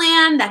Imagination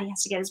Land, that he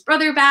has to get his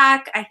brother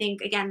back. I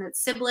think, again, that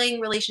sibling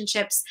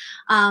relationships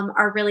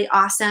are really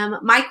awesome.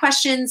 My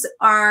questions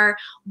are,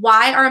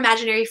 why are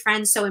imaginary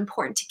friends so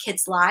important to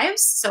kids'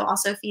 lives? So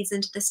also feeds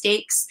into the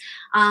stakes.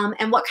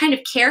 And what kind of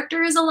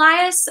character is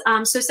Elias?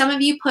 So some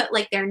of you put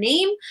like their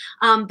name,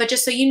 but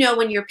just so you know,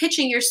 when you're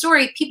pitching your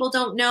story, people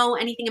don't know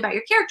anything about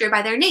your character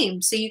by their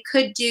name. So you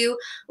could do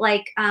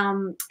like,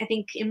 I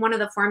think in one of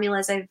the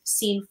formulas I've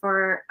seen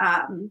for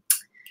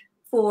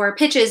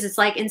pitches, it's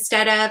like,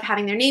 instead of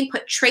having their name,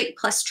 put trait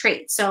plus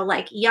trait. So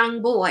like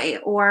young boy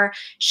or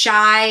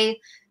shy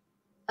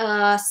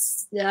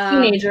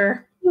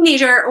teenager,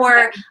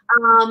 or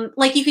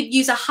like you could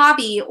use a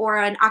hobby or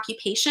an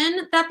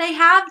occupation that they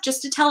have,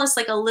 just to tell us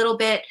like a little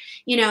bit,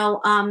 you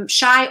know,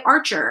 shy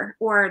archer,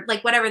 or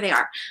like whatever they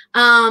are.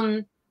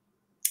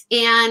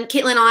 And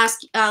Katlyn,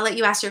 I'll let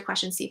you ask your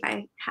question, see if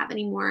I have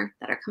any more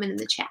that are coming in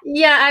the chat.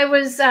 Yeah,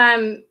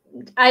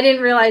 I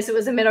didn't realize it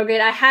was a middle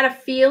grade. I had a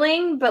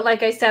feeling, but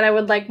like I said, I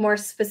would like more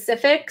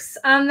specifics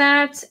on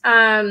that.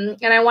 And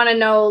I want to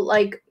know,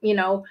 like, you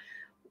know,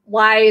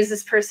 why is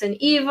this person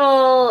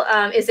evil?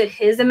 Is it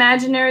his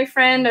imaginary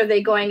friend? Are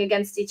they going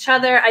against each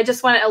other? I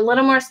just wanted a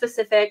little more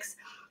specifics.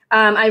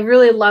 I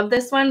really love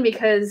this one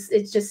because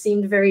it just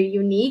seemed very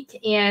unique,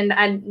 and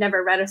I'd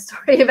never read a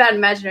story about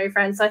imaginary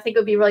friends. So I think it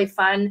would be really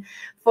fun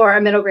for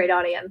a middle grade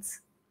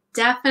audience.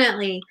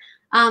 Definitely.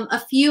 A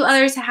few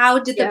others, how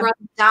did the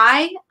brother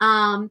die?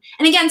 And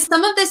again,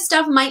 some of this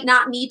stuff might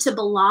not need to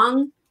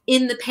belong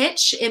in the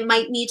pitch. It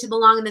might need to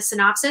belong in the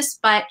synopsis,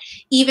 but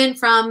even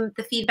from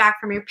the feedback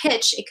from your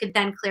pitch, it could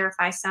then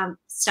clarify some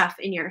stuff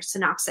in your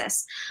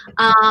synopsis.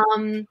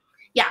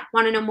 Yeah,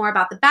 want to know more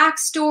about the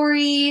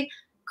backstory.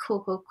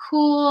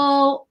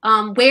 Cool.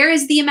 Where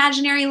is the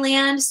imaginary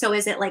land? So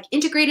is it like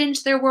integrated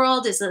into their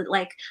world? Is it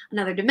like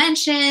another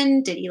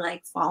dimension? Did he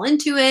like fall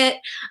into it?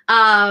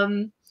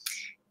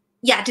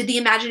 Yeah, did the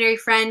imaginary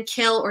friend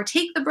kill or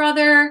take the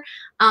brother?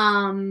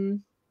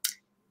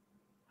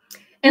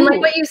 And like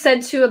what you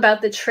said too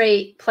about the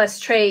trait plus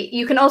trait,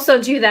 you can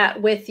also do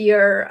that with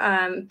your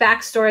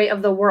backstory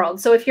of the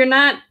world. So if you're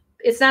not,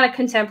 it's not a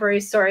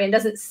contemporary story and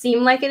doesn't seem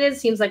like it is,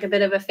 seems like a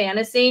bit of a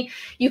fantasy,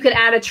 you could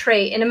add a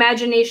trait, an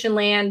imagination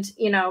land,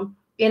 you know,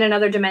 in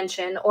another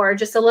dimension, or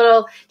just a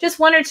little, just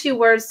 1 or 2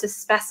 words to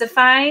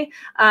specify,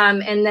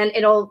 and then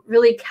it'll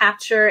really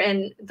capture,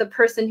 and the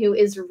person who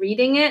is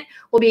reading it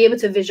will be able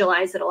to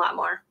visualize it a lot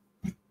more.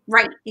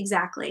 Right,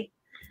 exactly.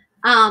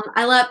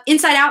 I love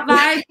inside out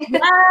vibe.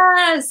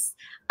 Yes.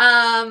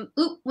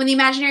 When the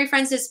imaginary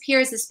friends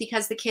disappear, is this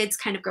because the kids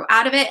kind of grow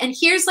out of it? And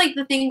here's like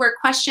the thing where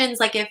questions,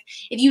 like if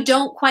you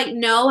don't quite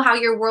know how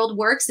your world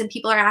works and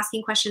people are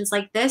asking questions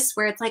like this,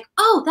 where it's like,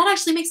 oh, that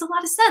actually makes a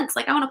lot of sense.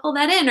 Like I want to pull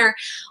that in,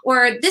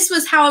 or this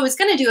was how I was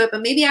going to do it,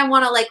 but maybe I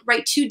want to like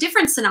write 2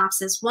 different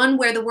synopses, one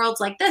where the world's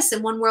like this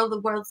and one where the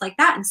world's like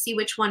that, and see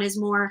which one is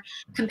more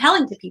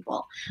compelling to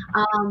people.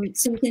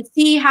 So you can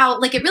see how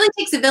like it really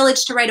takes a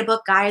village to write a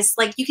book, guys.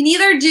 Like you can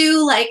either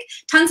do like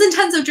tons and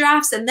tons of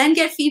drafts and then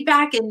get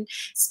feedback and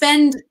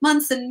spend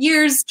months and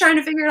years trying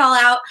to figure it all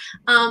out,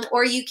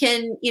 or you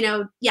can, you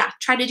know,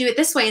 try to do it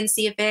this way and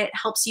see if it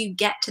helps you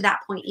get to that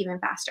point even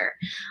faster.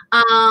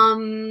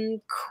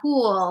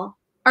 Cool.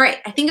 All right,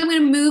 I think I'm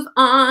going to move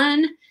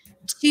on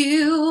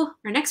to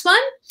our next one.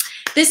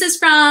 This is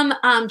from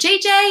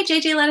JJ.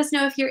 JJ, let us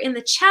know if you're in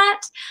the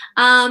chat.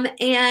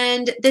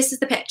 And this is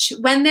the pitch.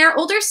 When their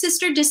older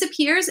sister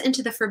disappears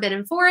into the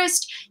Forbidden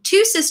Forest,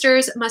 2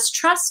 sisters must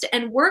trust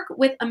and work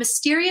with a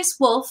mysterious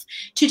wolf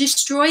to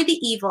destroy the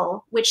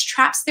evil which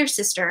traps their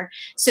sister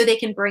so they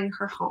can bring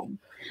her home.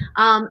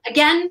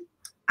 Again,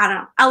 I don't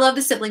know. I love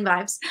the sibling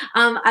vibes.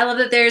 I love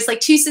that there's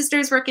like 2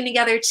 sisters working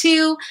together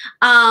too.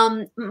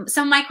 Some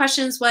of my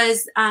questions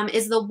was,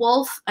 is the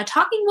wolf a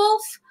talking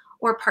wolf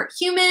or part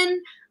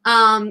human?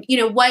 You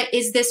know, what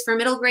is this for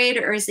middle grade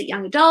or is it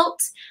young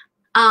adult?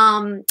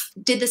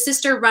 Did the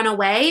sister run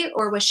away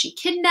or was she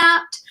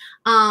kidnapped?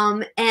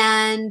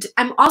 And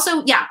I'm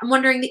also, I'm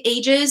wondering the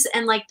ages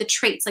and like the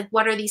traits, like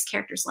what are these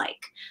characters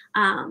like?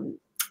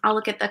 I'll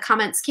look at the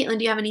comments. Caitlin,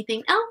 do you have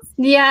anything else?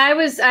 Yeah,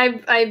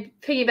 I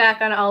piggyback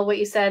on all what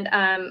you said.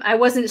 I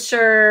wasn't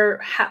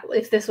sure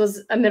if this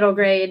was a middle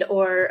grade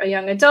or a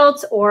young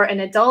adult or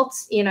an adult.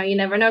 You know, you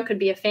never know. Could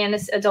be a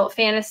adult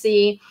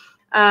fantasy.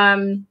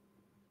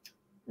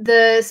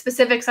 The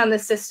specifics on the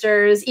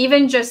sisters,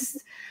 even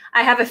just,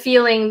 I have a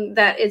feeling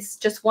that it's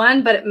just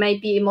one, but it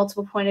might be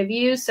multiple point of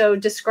view. So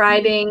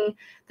describing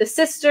the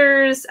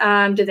sisters,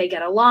 do they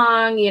get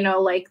along? You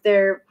know, like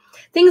they're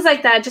things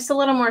like that, just a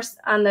little more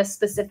on the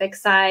specific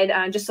side,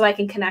 just so I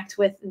can connect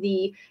with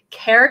the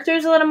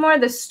characters a little more.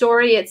 The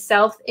story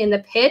itself in the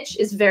pitch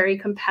is very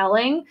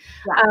compelling,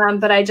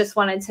 but I just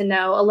wanted to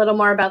know a little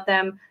more about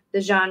them,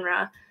 the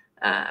genre.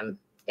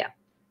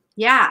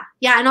 Yeah.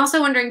 And also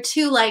wondering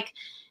too, like,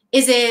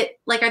 is it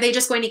like, are they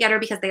just going to get her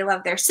because they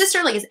love their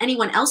sister? Like, is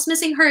anyone else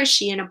missing her? Is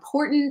she an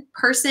important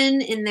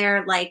person in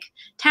their like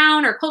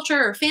town or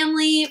culture or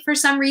family for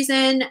some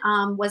reason?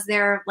 Was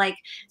there like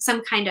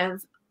some kind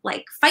of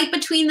like fight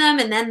between them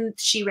and then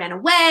she ran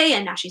away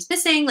and now she's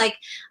missing? Like,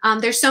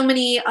 there's so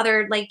many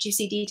other like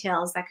juicy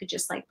details that could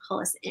just like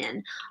pull us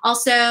in.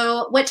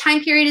 Also, what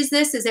time period is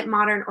this? Is it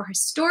modern or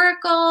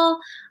historical?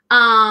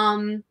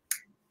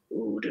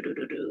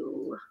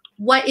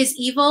 What is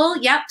evil?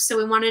 Yep. So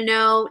we want to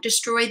know,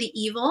 destroy the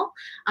evil.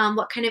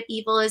 What kind of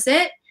evil is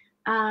it?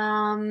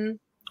 2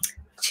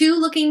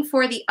 looking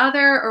for the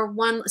other, or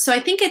 1. So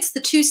I think it's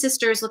the 2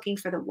 sisters looking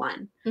for the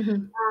one.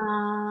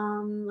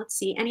 Let's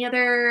see. Any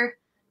other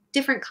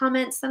different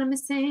comments that I'm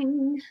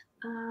missing?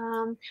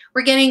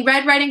 We're getting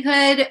Red Riding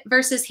Hood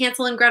versus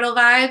Hansel and Gretel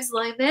vibes.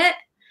 Love it.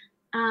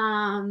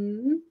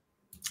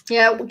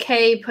 Yeah,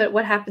 Kay put,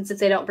 what happens if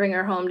they don't bring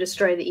her home,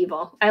 destroy the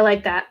evil. I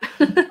like that.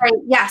 Right.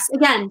 Yes.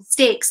 Again,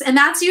 stakes. And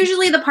that's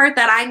usually the part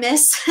that I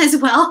miss as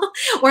well.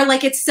 Or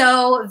like, it's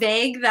so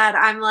vague that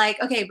I'm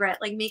like, okay, Britt,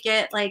 like make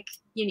it like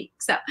unique.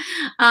 So,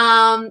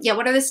 yeah.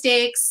 What are the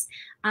stakes?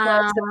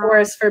 The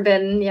forest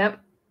forbidden. Yep.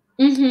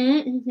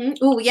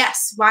 Oh,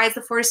 yes. Why is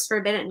the forest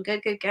forbidden?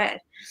 Good.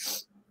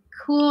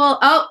 Cool.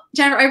 Oh,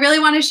 Jennifer, I really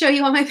want to show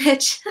you on my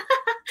pitch.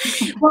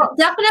 Well,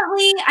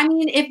 definitely. I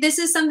mean, if this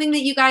is something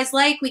that you guys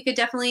like, we could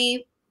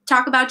definitely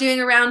talk about doing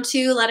a round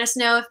 2. Let us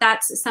know if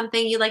that's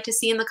something you'd like to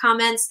see in the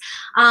comments.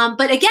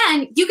 But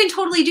again, you can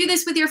totally do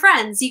this with your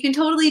friends. You can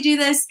totally do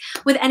this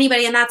with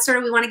anybody. And that's sort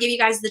of, we want to give you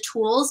guys the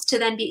tools to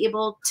then be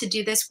able to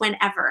do this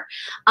whenever.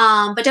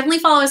 But definitely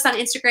follow us on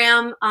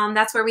Instagram.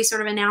 That's where we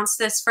sort of announce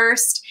this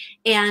first.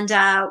 And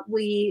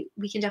we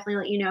can definitely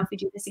let you know if we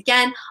do this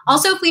again.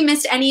 Also, if we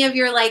missed any of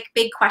your like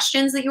big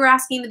questions that you were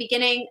asking in the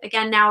beginning,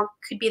 again, now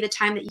could be the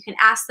time that you can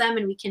ask them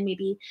and we can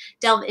maybe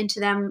delve into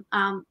them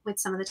with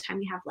some of the time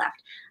we have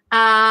left.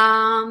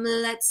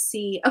 Let's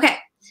see. Okay.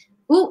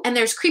 Ooh, and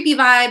there's creepy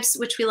vibes,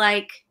 which we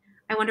like.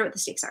 I wonder what the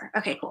stakes are.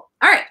 Okay, cool.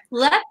 All right,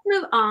 let's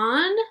move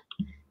on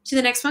to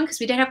the next one because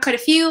we did have quite a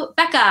few.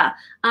 Becca,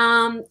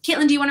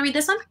 Caitlin, do you want to read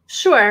this one?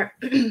 Sure.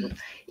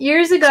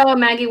 Years ago,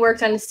 Maggie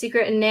worked on a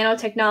secret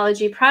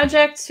nanotechnology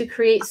project to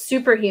create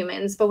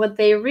superhumans. But when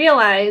they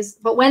realized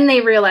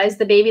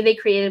the baby they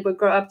created would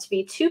grow up to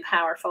be too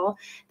powerful,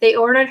 they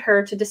ordered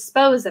her to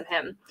dispose of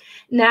him.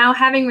 Now,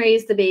 having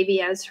raised the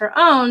baby as her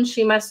own,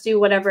 she must do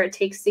whatever it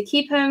takes to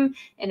keep him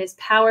and his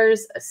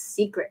powers a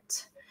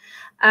secret.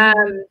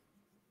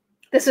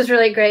 This was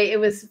really great. It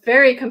was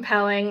very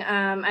compelling.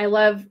 I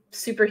love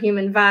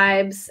superhuman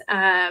vibes,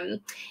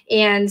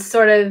 and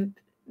sort of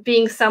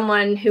being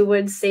someone who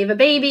would save a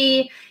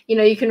baby. You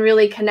know, you can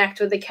really connect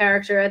with the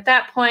character at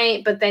that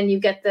point, but then you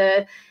get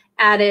the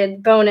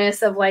added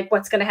bonus of like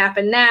what's going to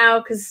happen now,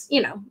 because,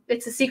 you know,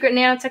 it's a secret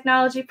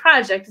nanotechnology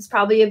project. It's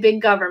probably a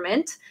big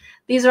government.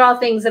 These are all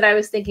things that I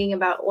was thinking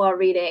about while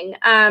reading.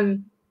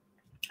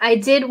 I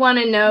did want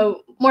to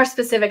know more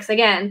specifics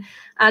again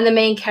on the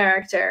main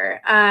character.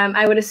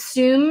 I would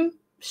assume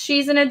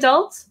she's an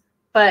adult,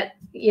 but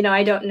you know,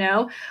 I don't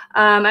know.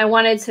 I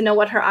wanted to know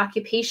what her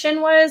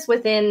occupation was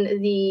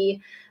within the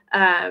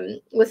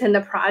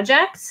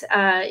project.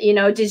 You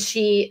know, did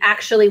she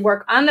actually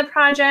work on the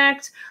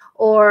project,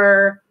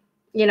 or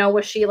you know,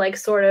 was she like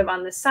sort of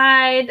on the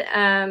side?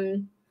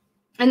 And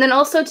then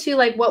also too,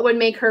 like, what would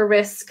make her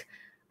risk,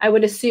 I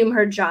would assume,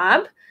 her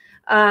job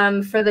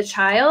for the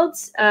child.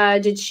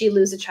 Did she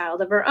lose a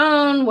child of her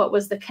own? What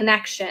was the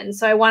connection?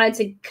 So I wanted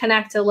to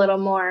connect a little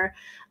more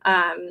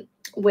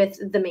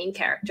with the main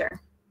character.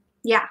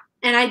 Yeah.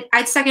 And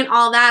I'd second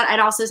all that. I'd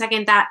also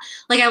second that,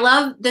 like, I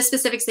love the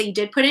specifics that you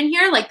did put in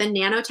here, like the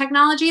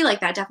nanotechnology, like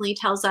that definitely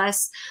tells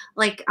us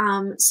like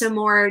some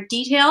more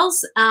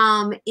details.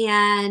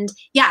 And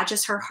yeah,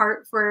 just her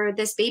heart for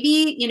this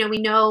baby. You know,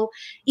 we know,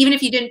 even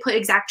if you didn't put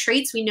exact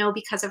traits, we know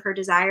because of her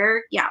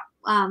desire, yeah,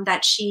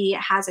 that she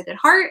has a good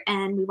heart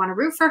and we want to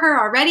root for her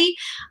already.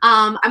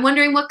 I'm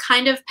wondering, what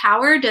kind of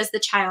power does the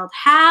child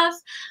have?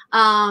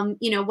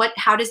 You know,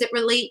 how does it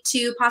relate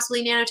to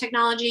possibly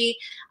nanotechnology?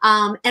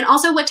 And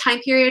also, what time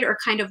period or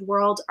kind of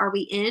world are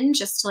we in,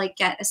 just to like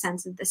get a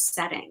sense of the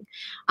setting.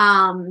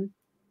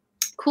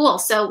 Cool.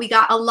 So we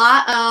got a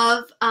lot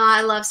of,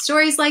 I love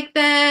stories like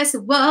this.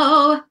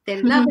 Whoa,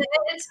 they love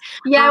it.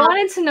 Yeah, I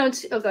wanted to know,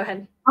 oh, go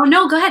ahead. Oh,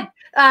 no, go ahead.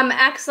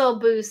 Axel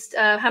Boost,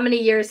 how many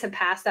years have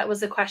passed? That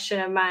was a question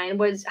of mine.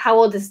 How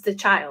old is the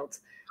child?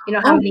 You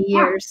know, how many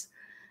years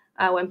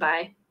went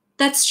by?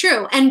 That's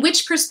true. And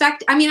which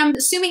perspective? I mean, I'm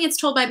assuming it's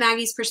told by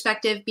Maggie's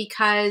perspective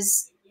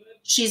because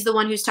she's the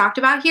one who's talked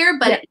about here,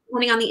 but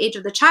depending on the age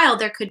of the child,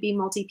 there could be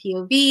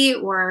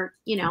multi-POV, or,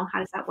 you know, how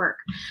does that work?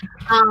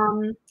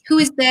 Who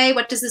is they?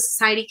 What does the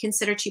society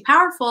consider too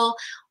powerful?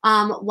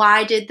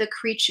 Why did the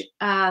creature,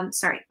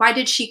 why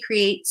did she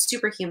create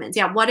superhumans?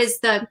 Yeah, what is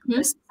the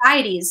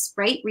society's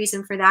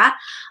reason for that?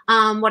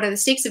 What are the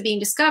stakes of being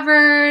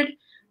discovered?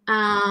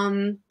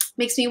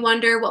 Makes me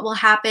wonder what will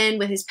happen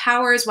with his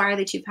powers. Why are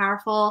they too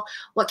powerful?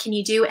 What can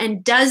you do?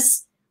 And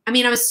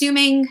I'm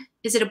assuming,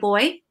 is it a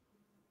boy?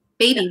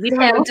 Baby. We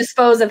don't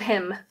dispose of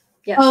him.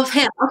 Yes. Of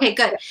him. Okay,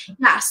 good.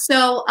 Yeah.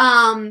 So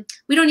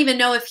we don't even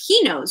know if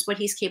he knows what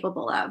he's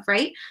capable of,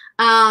 right?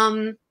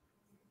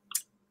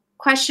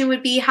 Question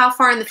would be, how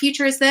far in the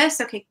future is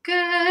this? Okay,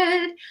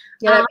 good.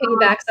 Yeah, that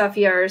piggybacks off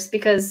yours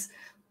because,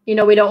 you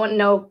know, we don't want to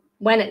know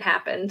when it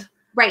happened.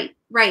 Right,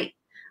 right.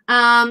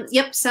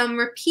 Yep, some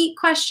repeat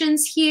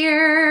questions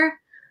here.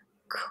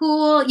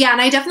 Cool. Yeah, and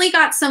I definitely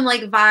got some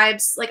like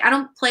vibes. Like, I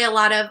don't play a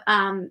lot of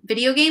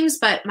video games,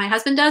 but my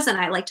husband does, and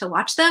I like to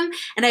watch them.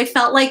 And I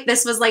felt like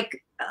this was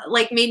like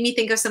made me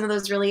think of some of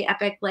those really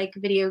epic like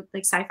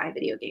sci-fi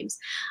video games,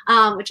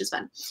 which is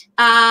fun.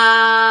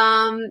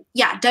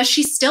 Yeah, does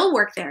she still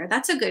work there?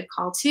 That's a good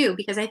call too,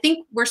 because I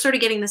think we're sort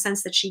of getting the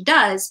sense that she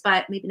does,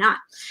 but maybe not.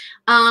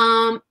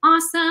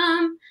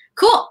 Awesome.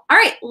 Cool. All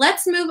right,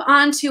 let's move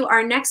on to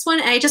our next one.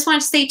 And I just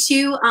want to say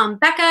too,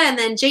 Becca and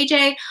then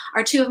JJ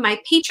are two of my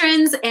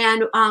patrons,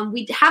 and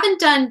we haven't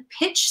done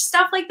pitch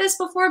stuff like this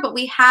before, but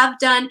we have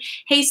done,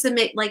 hey,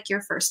 submit like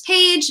your first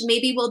page.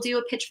 Maybe we'll do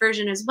a pitch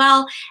version as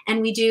well.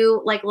 And we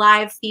do like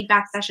live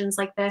feedback sessions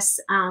like this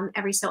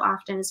every so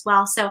often as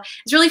well. So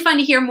it's really fun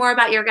to hear more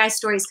about your guys'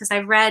 stories, because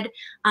I've read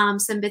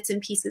some bits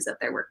and pieces of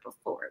their work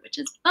before, which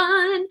is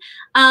fun.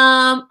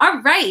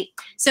 All right.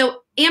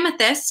 So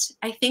Amethyst,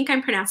 I think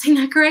I'm pronouncing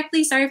that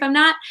correctly. Sorry if I'm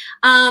not.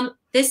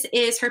 This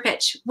is her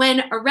pitch.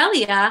 When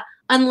Aurelia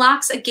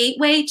unlocks a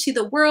gateway to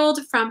the world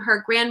from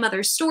her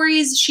grandmother's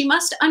stories, she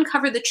must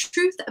uncover the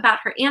truth about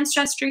her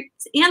ancestry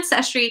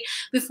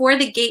before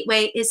the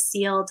gateway is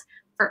sealed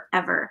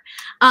forever.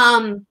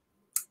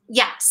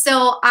 Yeah,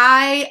 so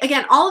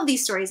again, all of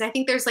these stories, I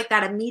think there's like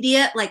that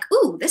immediate, like,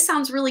 ooh, this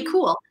sounds really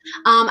cool.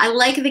 I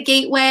like the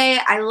gateway.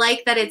 I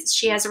like that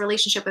she has a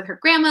relationship with her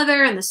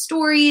grandmother and the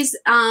stories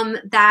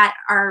that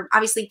are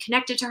obviously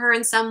connected to her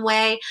in some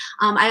way.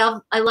 I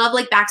love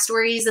like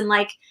backstories and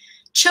like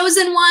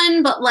chosen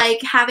one, but like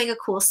having a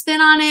cool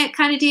spin on it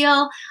kind of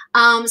deal.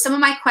 Some of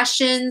my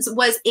questions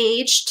was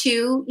age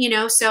too, you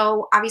know,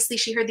 so obviously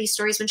she heard these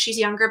stories when she's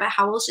younger, but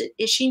how old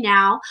is she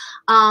now?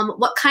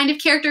 What kind of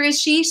character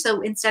is she? So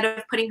instead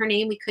of putting her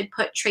name, we could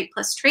put trait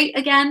plus trait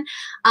again.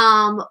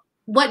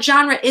 what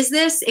genre is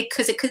this?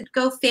 Because it could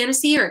go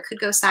fantasy or it could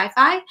go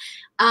sci-fi.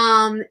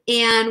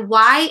 And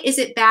why is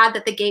it bad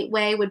that the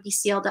gateway would be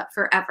sealed up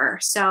forever?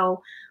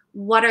 So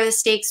what are the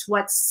stakes?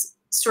 What's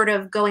sort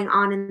of going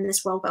on in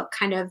this world? What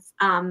kind of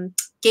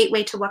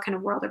gateway to what kind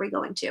of world are we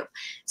going to?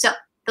 So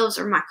those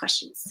are my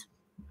questions.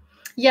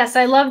 Yes,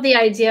 I love the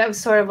idea of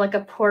sort of like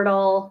a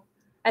portal.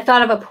 I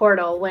thought of a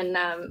portal when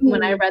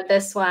I read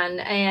this one,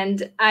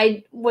 and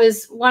I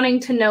was wanting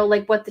to know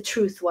like what the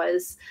truth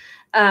was.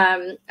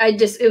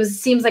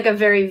 Seems like a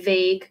very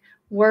vague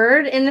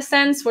word in the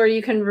sense where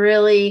you could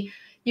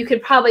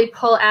probably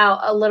pull out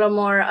a little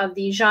more of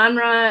the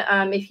genre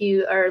if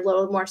you are a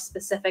little more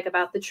specific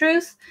about the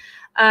truth.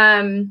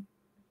 And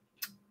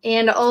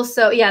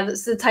also, yeah, this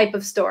is the type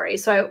of story.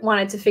 So I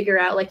wanted to figure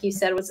out, like you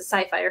said, was it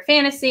sci-fi or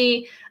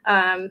fantasy?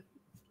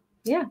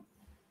 Yeah.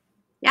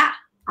 Yeah.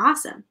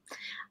 Awesome.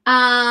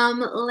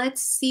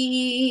 Let's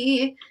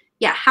see.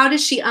 Yeah. How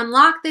does she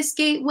unlock this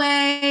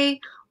gateway?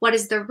 What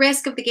is the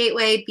risk of the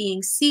gateway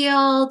being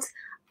sealed?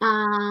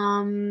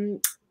 Yeah.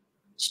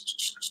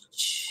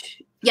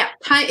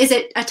 Is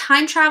it a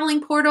time traveling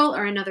portal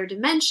or another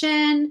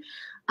dimension?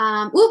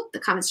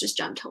 The comments just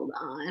jumped. Hold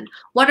on.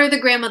 What are the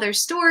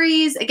grandmother's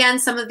stories? Again,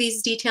 some of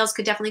these details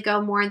could definitely go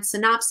more in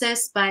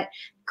synopsis, but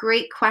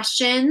great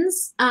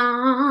questions.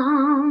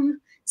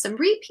 Some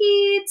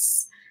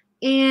repeats.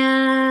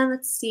 And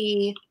let's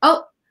see.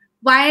 Oh,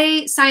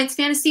 why science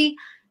fantasy?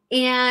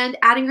 And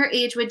adding her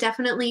age would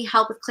definitely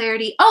help with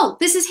clarity. Oh,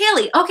 this is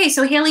Haley. Okay,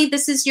 so Haley,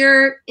 this is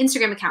your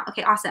Instagram account.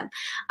 Okay, awesome.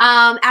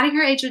 Adding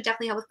her age would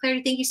definitely help with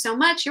clarity. Thank you so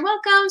much. You're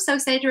welcome. So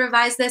excited to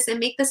revise this and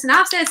make the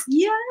synopsis.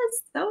 Yes,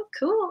 so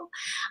cool.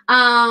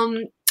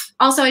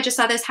 Also, I just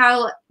saw this.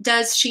 How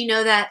does she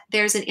know that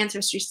there's an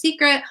ancestry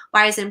secret?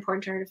 Why is it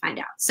important to her to find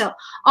out? So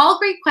all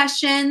great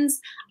questions.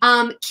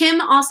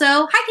 Kim also,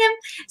 hi Kim,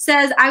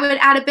 says, I would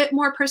add a bit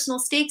more personal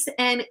stakes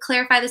and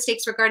clarify the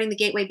stakes regarding the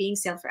gateway being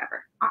sealed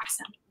forever.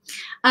 Awesome.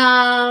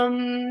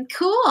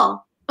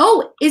 Cool.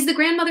 Oh, is the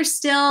grandmother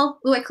still,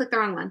 I clicked the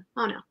wrong one.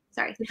 Oh no,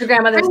 sorry. The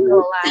grandmother's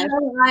still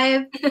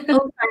alive.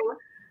 Oh, sorry.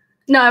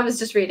 No, I was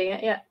just reading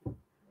it, yeah.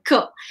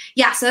 Cool.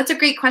 Yeah, so that's a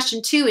great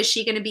question too. Is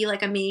she going to be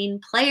like a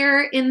main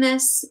player in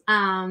this?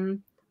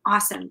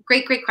 Awesome.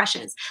 Great, great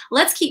questions.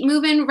 Let's keep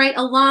moving right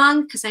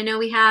along because I know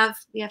we have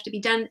to be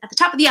done at the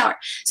top of the hour.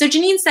 So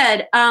Janine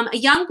said, a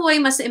young boy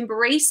must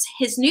embrace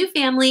his new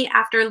family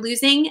after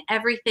losing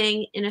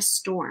everything in a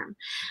storm.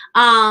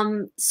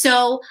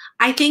 So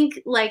I think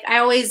like I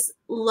always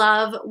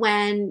love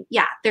when,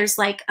 there's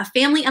like a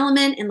family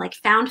element and like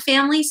found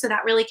family. So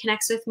that really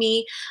connects with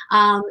me.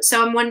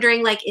 So I'm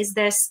wondering like, is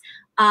this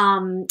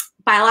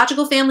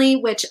biological family,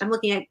 which I'm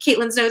looking at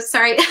Katlyn's notes,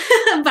 sorry,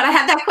 but I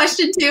had that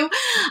question too.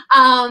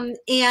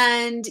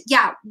 And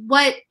yeah,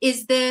 what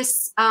is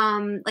this,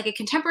 like a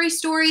contemporary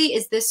story?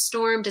 Is this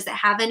storm, does it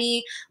have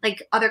any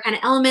like other kind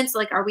of elements?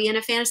 Like, are we in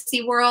a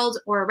fantasy world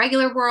or a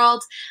regular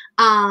world?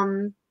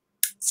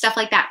 Stuff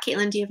like that.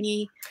 Katlyn, do you have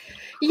any?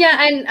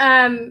 Yeah,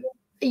 and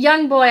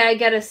young boy, I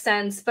get a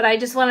sense, but I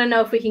just want to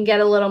know if we can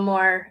get a little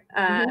more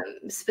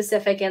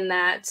specific in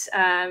that,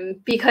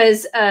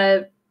 because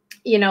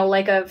you know,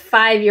 like a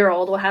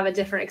 5-year-old will have a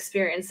different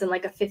experience than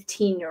like a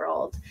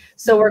 15-year-old.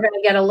 So we're going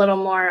to get a little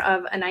more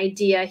of an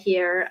idea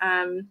here.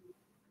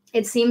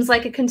 It seems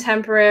like a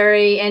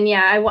contemporary, and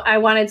yeah, I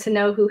wanted to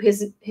know who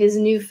his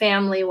new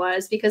family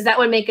was, because that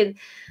would make it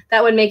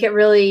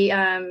really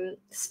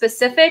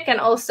specific,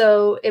 and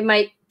also it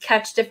might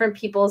catch different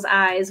people's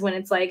eyes when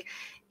it's like,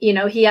 you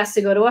know, he has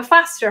to go to a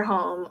foster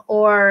home,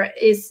 or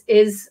is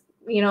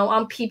you know,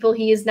 on people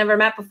he has never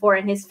met before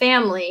in his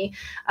family,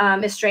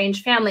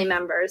 estranged family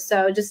members.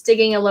 So just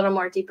digging a little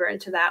more deeper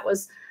into that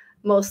was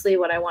mostly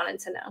what I wanted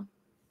to know.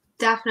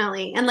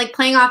 Definitely. And like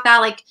playing off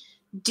that, like,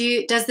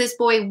 does this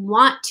boy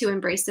want to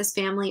embrace this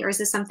family, or is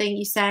this something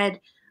you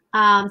said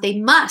they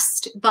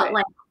must, but right.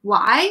 Like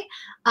why?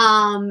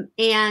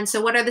 And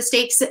so what are the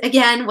stakes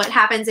again? What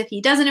happens if he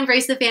doesn't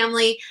embrace the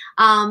family?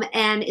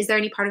 And is there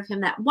any part of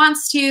him that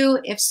wants to?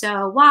 If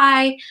so,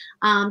 why?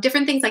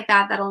 Different things like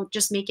that, that'll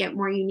just make it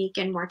more unique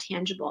and more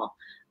tangible.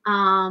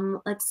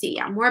 Let's see.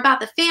 Yeah, more about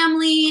the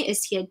family.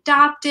 Is he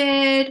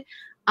adopted?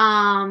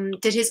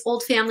 Did his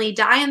old family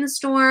die in the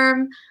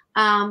storm?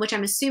 Which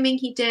I'm assuming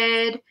he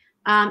did.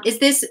 Is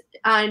this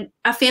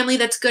a family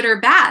that's good or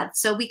bad?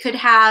 So we could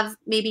have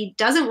maybe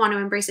doesn't want to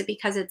embrace it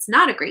because it's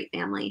not a great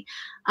family.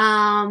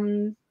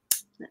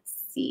 Let's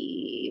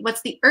see.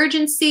 What's the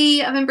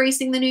urgency of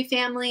embracing the new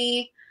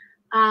family?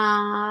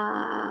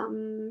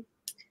 Am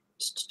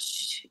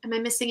I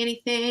missing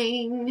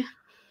anything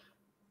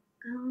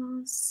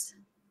else?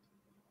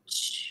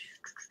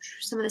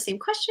 Some of the same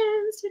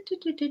questions.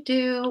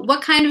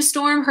 What kind of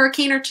storm,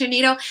 hurricane, or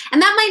tornado?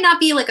 And that might not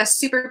be like a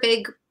super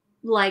big,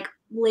 like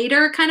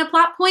later kind of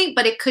plot point,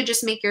 but it could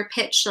just make your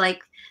pitch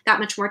like that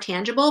much more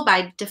tangible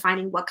by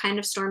defining what kind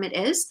of storm it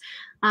is.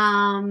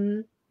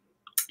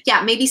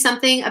 Yeah, maybe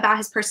something about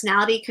his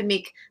personality could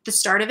make the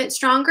start of it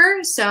stronger.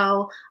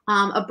 So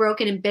a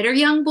broken and bitter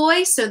young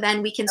boy. So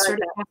then we can sort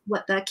of have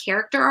what the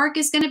character arc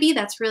is going to be.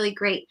 That's really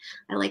great.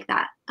 I like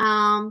that.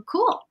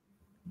 Cool.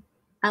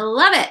 I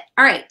love it.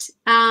 All right.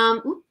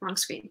 Ooh, wrong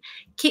screen.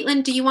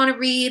 Caitlin, do you want to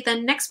read the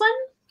next one?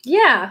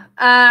 Yeah,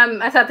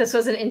 I thought this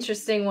was an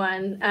interesting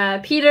one.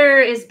 Peter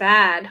is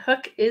bad.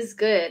 Hook is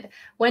good.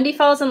 Wendy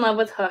falls in love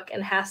with Hook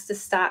and has to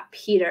stop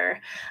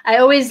Peter. I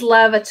always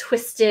love a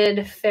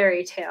twisted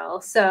fairy tale,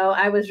 so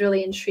I was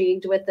really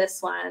intrigued with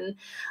this one.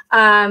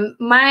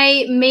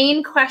 My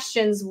main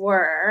questions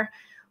were,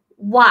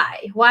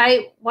 why?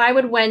 Why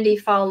would Wendy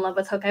fall in love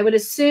with Hook? I would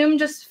assume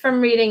just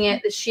from reading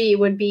it that she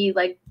would be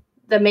like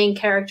the main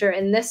character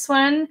in this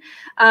one,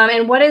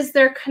 and what is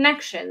their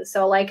connection?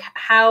 So like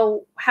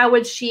how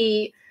would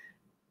she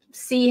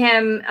see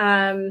him,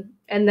 and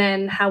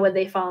then how would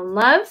they fall in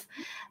love?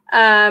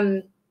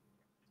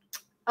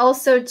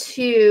 Also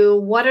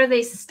too, what are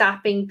they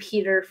stopping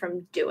Peter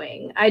from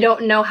doing? I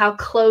don't know how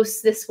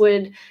close this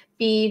would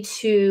be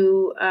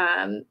to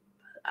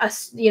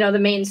us, you know, the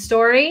main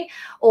story,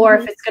 or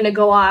if it's going to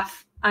go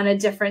off on a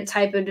different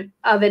type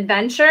of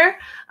adventure.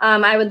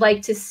 I would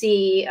like to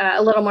see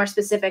a little more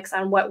specifics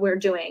on what we're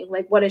doing.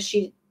 Like, what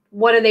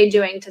are they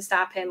doing to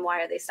stop him?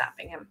 Why are they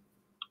stopping him?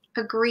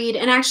 Agreed.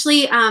 And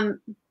actually,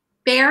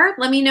 Bear,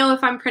 let me know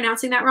if I'm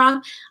pronouncing that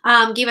wrong,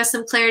 gave us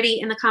some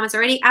clarity in the comments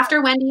already.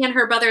 After Wendy and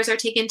her brothers are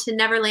taken to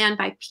Neverland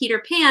by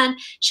Peter Pan,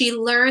 she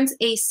learns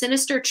a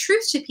sinister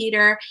truth to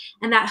Peter,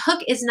 and that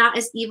Hook is not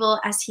as evil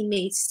as he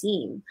may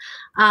seem.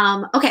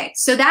 Okay,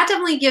 so that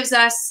definitely gives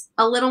us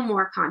a little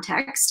more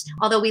context,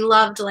 although we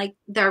loved like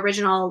the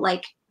original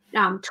like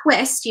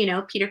twist, you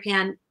know, Peter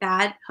Pan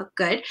bad, Hook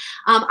good.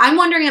 I'm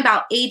wondering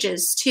about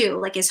ages too.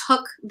 Like, is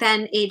Hook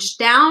then aged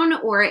down,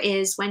 or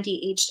is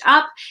Wendy aged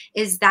up?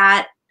 Is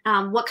that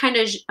what kind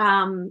of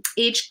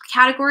age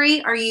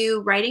category are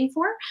you writing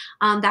for?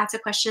 That's a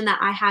question that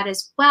I had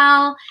as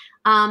well.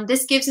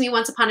 This gives me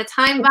Once Upon a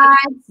Time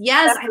vibes.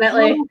 Yes,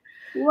 definitely.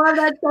 I love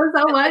that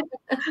so much.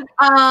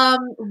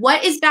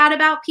 What is bad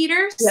about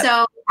Peter? Yep.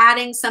 So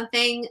adding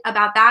something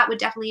about that would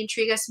definitely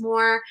intrigue us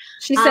more.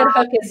 She said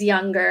Hook is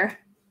younger.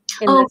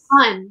 Oh,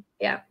 fun.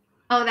 Yeah.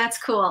 Oh, that's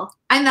cool.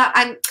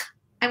 I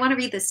want to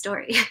read this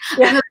story.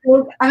 Yeah.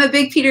 I'm a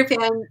big Peter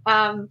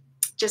fan.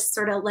 Just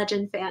sort of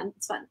legend fan.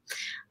 It's fun.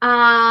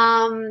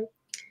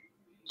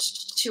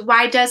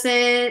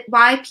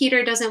 Why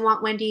Peter doesn't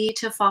want Wendy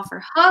to fall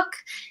for Hook?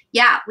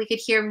 Yeah, we could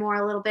hear more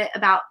a little bit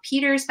about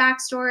Peter's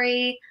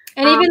backstory.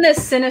 And even the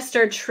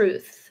sinister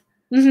truth.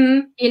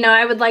 You know,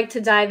 I would like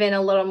to dive in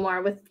a little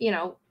more with, you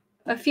know,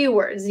 a few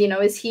words. You know,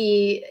 is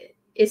he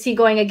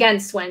going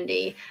against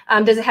Wendy?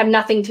 Does it have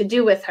nothing to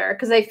do with her?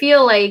 Because I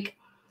feel like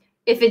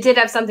if it did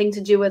have something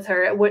to do with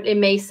her, it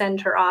may send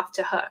her off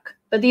to Hook.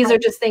 But these are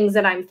just things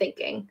that I'm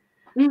thinking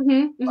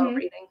while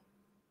reading.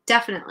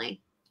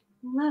 Definitely.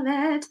 Love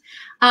it.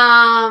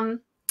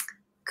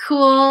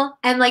 Cool.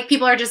 And like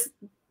people are just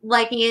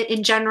liking it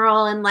in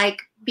general and like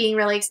being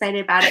really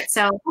excited about it.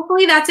 So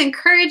hopefully that's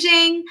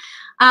encouraging.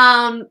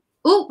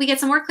 Oh, we get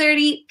some more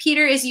clarity.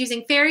 Peter is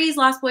using fairies,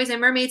 lost boys, and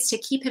mermaids to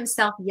keep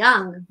himself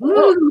young.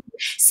 Ooh.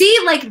 See,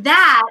 like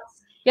that.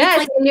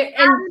 Yes. Like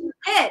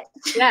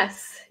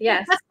yes.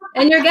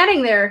 And you're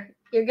getting there.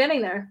 You're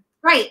getting there.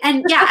 Right.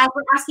 And yeah, as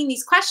we're asking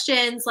these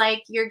questions,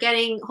 like you're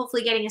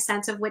hopefully getting a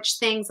sense of which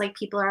things like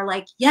people are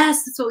like,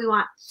 yes, that's what we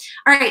want.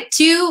 All right.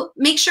 To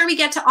make sure we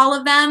get to all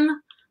of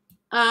them.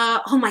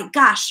 Oh my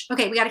gosh.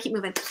 Okay, we got to keep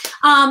moving.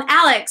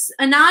 Alex,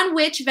 a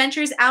non-witch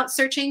ventures out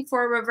searching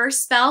for a reverse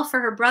spell for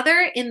her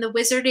brother in the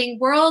wizarding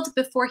world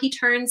before he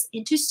turns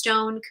into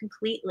stone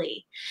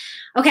completely.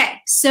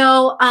 Okay,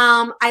 so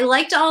I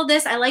liked all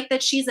this. I like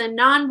that she's a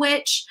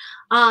non-witch.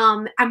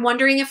 I'm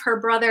wondering if her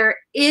brother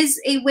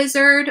is a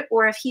wizard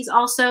or if he's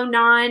also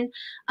non.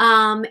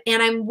 And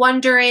I'm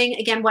wondering,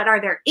 again, what are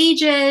their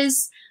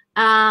ages?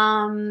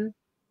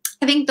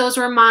 I think those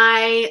were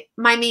my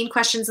main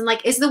questions. And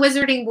like, is the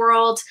wizarding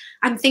world,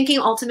 I'm thinking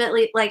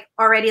ultimately like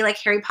already like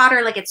Harry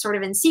Potter, like it's sort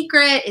of in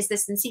secret. Is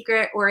this in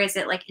secret or is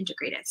it like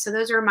integrated? So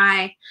those are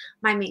my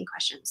main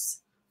questions.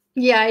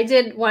 Yeah, I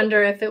did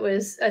wonder if it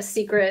was a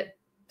secret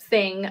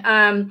thing.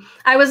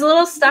 I was a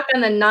little stuck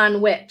on the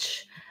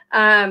non-witch.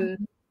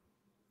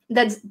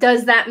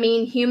 Does that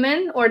mean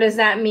human or does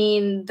that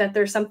mean that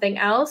there's something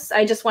else?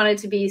 I just wanted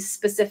to be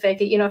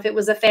specific, you know, if it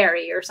was a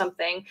fairy or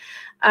something.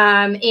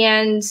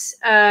 And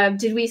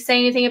did we say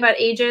anything about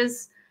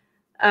ages?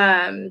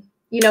 You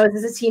know, is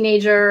this a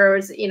teenager or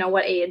is it, you know,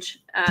 what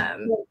age?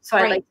 So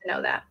I'd like to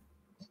know that.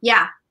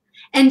 Yeah.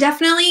 And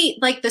definitely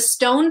like the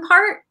stone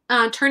part,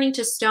 turning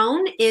to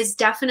stone is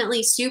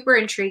definitely super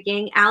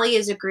intriguing. Allie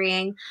is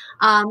agreeing.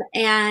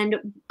 And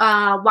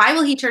why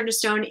will he turn to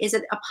stone? Is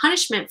it a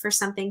punishment for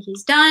something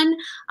he's done?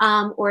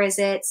 Or is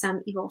it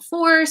some evil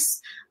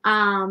force,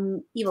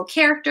 evil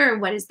character?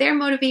 And what is their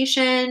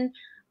motivation?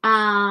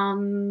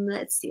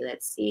 Let's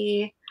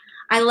see.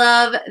 I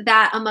love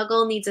that a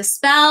muggle needs a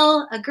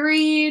spell.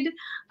 Agreed.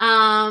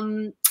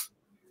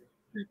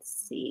 Let's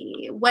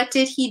see. What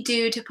did he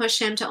do to push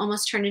him to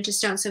almost turn into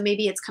stone? So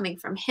maybe it's coming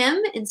from him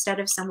instead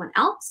of someone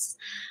else.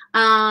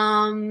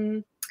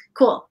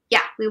 Cool.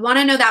 Yeah, we want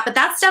to know that. But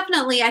that's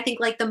definitely, I think,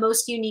 like the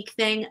most unique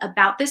thing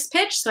about this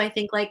pitch. So I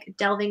think like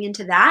delving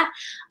into that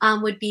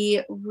would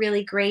be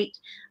really great.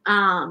 But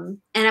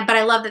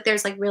I love that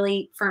there's like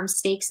really firm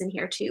stakes in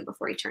here too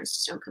before he turns to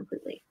stone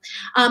completely.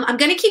 I'm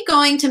going to keep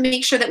going to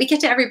make sure that we get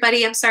to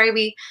everybody. I'm sorry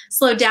we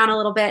slowed down a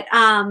little bit.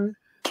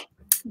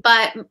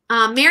 But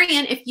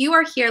Marian, if you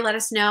are here, let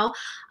us know.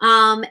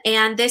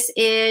 And this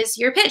is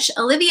your pitch.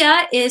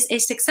 Olivia is a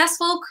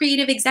successful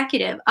creative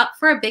executive up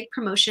for a big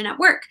promotion at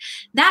work.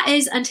 That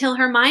is until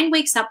her mind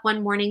wakes up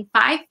one morning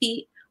 5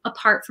 feet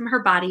apart from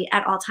her body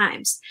at all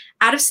times.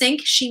 Out of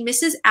sync, she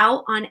misses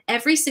out on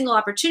every single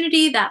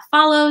opportunity that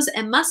follows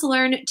and must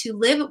learn to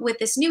live with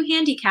this new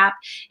handicap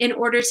in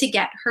order to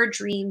get her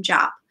dream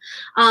job.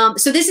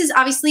 So this is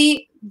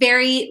obviously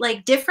very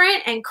like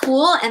different and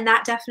cool, and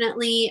that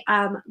definitely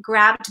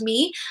grabbed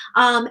me.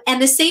 And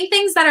the same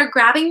things that are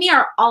grabbing me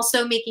are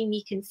also making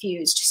me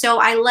confused. So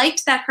I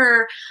liked that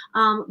her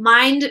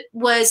mind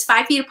was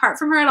 5 feet apart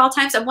from her at all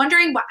times. I'm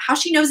wondering how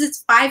she knows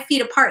it's 5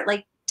 feet apart.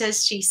 Like,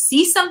 does she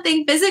see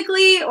something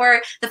physically?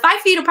 Or the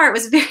 5 feet apart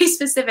was very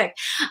specific.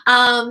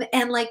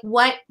 And like,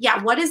 what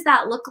does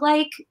that look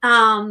like?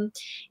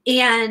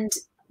 And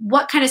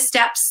what kind of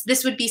steps,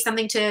 this would be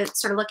something to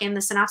sort of look in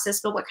the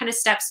synopsis, but what kind of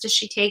steps does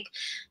she take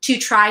to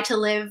try to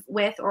live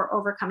with or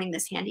overcoming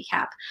this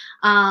handicap?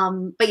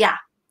 But yeah,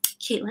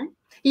 Katlyn?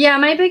 Yeah,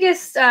 my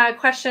biggest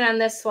question on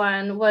this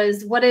one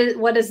was what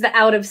does the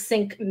out of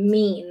sync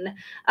mean?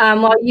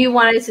 While you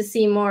wanted to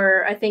see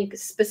more, I think,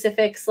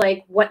 specifics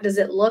like what does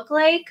it look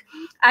like?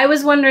 I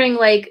was wondering,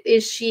 like,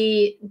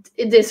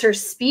 is her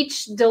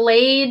speech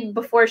delayed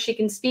before she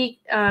can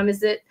speak?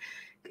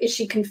 Is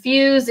she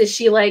confused? Is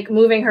she like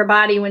moving her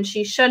body when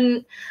she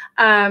shouldn't?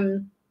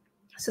 So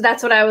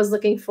that's what I was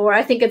looking for.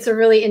 I think it's a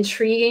really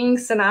intriguing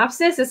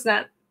synopsis. It's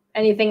not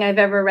anything I've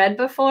ever read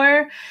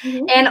before.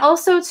 Mm-hmm. And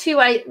also too,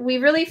 we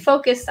really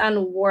focused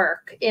on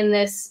work in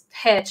this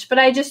pitch, but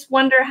I just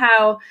wonder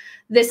how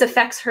this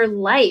affects her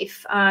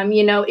life.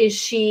 You know, is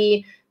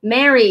she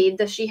married?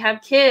 Does she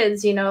have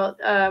kids? You know,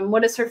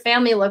 what does her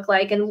family look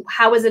like? And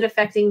how is it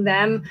affecting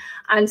them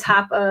on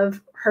top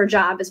of her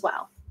job as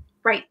well?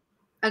 Right.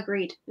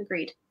 Agreed.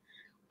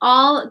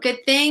 All good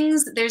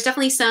things. There's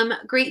definitely some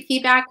great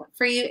feedback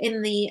for you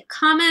in the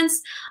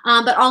comments,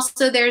 but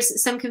also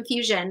there's some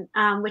confusion,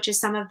 which is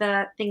some of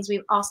the things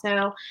we've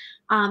also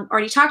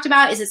already talked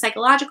about. Is it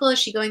psychological? Is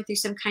she going through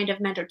some kind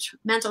of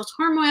mental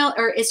turmoil,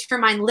 or is her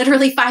mind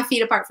literally 5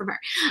 feet apart from her?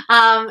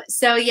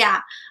 So yeah,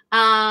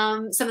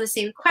 some of the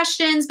same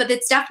questions, but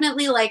it's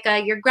definitely like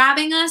you're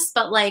grabbing us,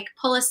 but like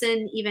pull us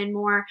in even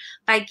more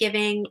by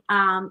giving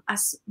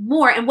us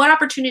more. And what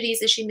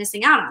opportunities is she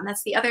missing out on?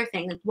 That's the other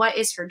thing. Like, what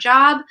is her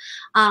job?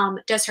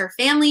 Does her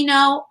family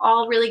know?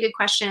 All really good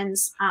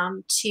questions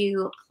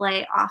to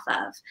play off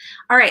of.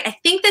 All right, I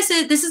think this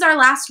is our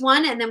last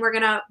one, and then we're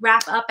gonna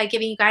wrap up by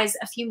giving you guys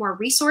a few more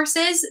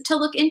resources to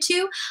look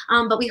into.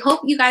 But we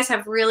hope you guys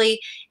have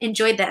really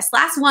enjoyed this.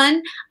 Last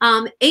one,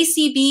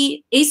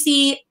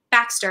 AC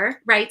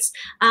Baxter writes,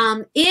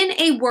 in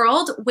a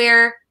world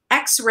where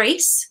X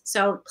race,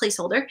 so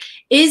placeholder,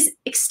 is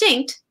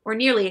extinct or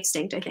nearly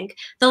extinct, I think,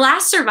 the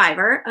last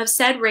survivor of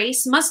said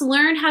race must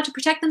learn how to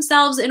protect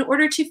themselves in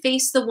order to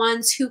face the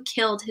ones who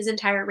killed his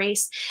entire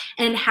race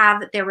and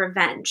have their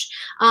revenge.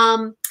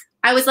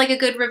 I always like a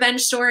good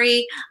revenge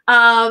story,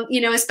 you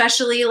know,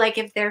 especially like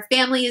if their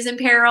family is in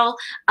peril.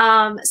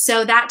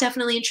 So that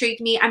definitely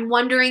intrigued me. I'm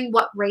wondering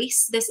what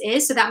race this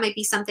is. So that might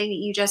be something that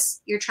you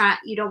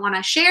don't want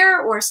to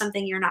share, or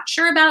something you're not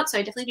sure about. So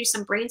I definitely do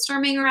some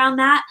brainstorming around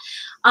that.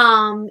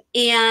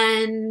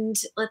 And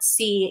let's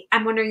see,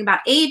 I'm wondering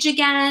about age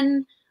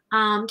again.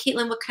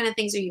 Katlyn, what kind of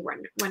things are you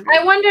wondering?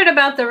 I wondered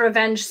about the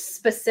revenge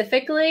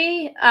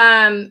specifically.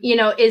 You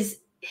know, is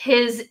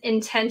his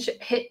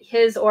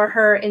or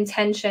her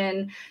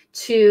intention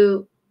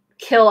to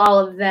kill all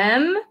of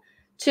them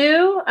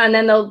too, and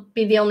then they'll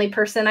be the only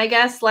person, I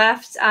guess,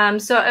 left.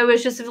 So I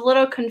was just a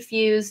little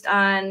confused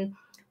on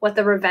what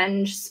the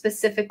revenge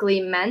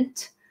specifically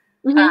meant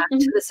to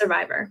the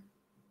survivor.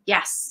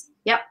 Yes.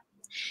 Yep.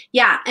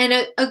 Yeah.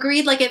 And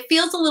agreed. Like, it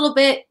feels a little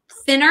bit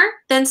thinner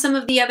than some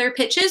of the other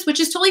pitches, which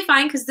is totally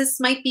fine, because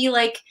this might be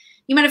like,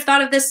 you might have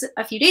thought of this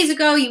a few days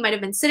ago. You might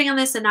have been sitting on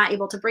this and not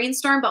able to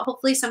brainstorm, but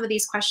hopefully some of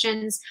these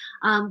questions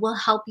will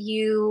help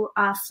you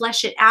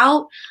flesh it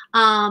out.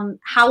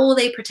 How will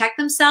they protect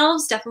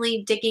themselves?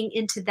 Definitely digging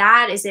into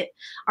that.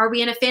 Are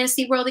we in a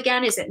fantasy world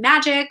again? Is it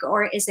magic,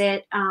 or is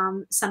it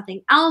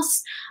something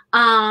else?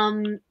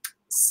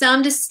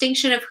 Some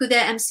distinction of who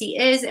the MC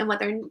is and what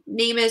their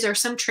name is, or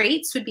some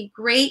traits would be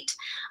great.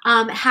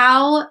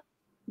 How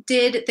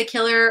did the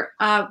killer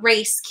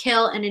race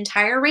kill an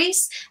entire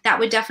race? That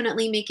would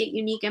definitely make it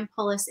unique and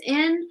pull us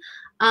in.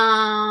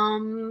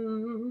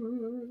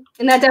 And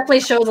that definitely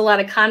shows a lot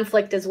of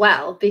conflict as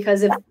well,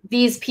 because if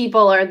these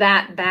people are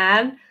that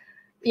bad,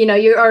 you know,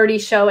 you're already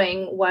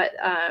showing what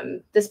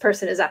this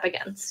person is up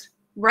against.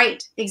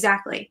 Right,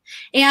 exactly.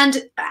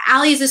 And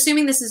Allie is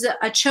assuming this is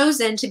a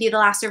chosen to be the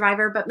last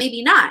survivor, but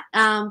maybe not.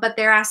 But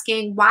they're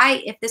asking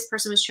why, if this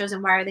person was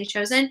chosen, why are they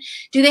chosen?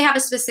 Do they have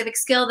a specific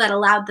skill that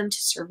allowed them to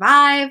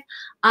survive?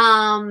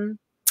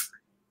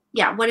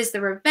 Yeah, what is the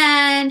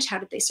revenge? How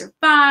did they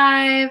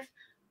survive?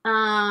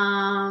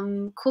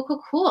 Cool.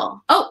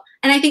 Oh,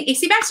 and I think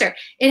AC Baxter,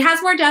 it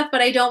has more depth,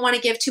 but I don't want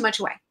to give too much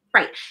away.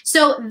 Right.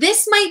 So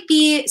this might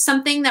be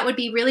something that would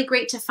be really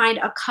great to find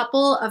a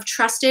couple of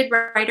trusted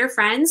writer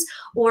friends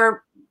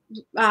or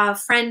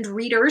friend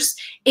readers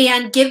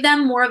and give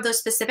them more of those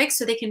specifics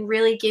so they can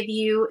really give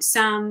you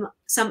some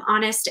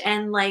honest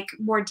and like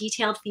more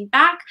detailed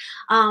feedback,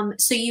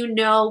 so you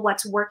know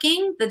what's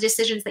working, the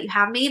decisions that you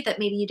have made that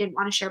maybe you didn't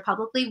want to share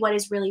publicly, what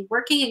is really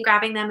working and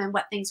grabbing them, and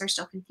what things are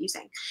still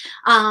confusing.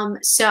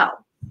 So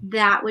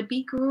that would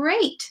be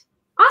great.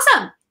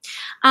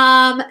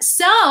 Awesome.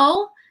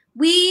 So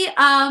we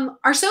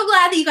are so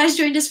glad that you guys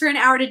joined us for an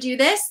hour to do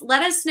this.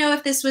 Let us know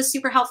if this was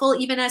super helpful,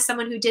 even as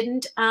someone who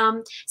didn't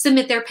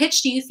submit their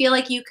pitch. Do you feel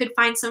like you could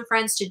find some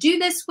friends to do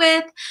this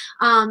with?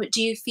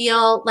 Do you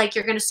feel like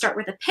you're going to start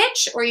with a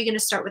pitch, or are you going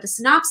to start with a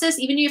synopsis?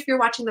 Even if you're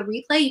watching the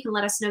replay, you can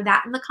let us know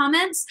that in the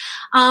comments.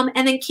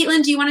 And then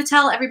Katlyn, do you want to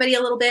tell everybody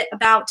a little bit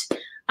about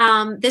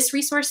this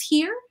resource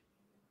here?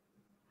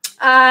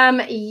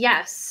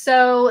 Yes.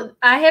 So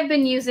I have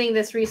been using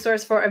this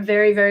resource for a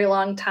very, very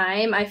long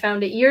time. I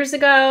found it years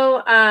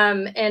ago.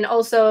 And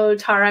also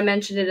Tara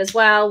mentioned it as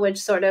well, which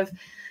sort of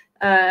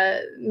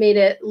made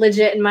it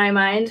legit in my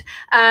mind.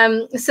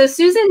 So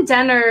Susan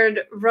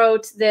Dennard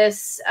wrote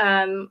this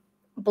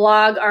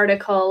blog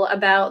article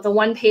about the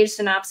one-page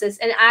synopsis,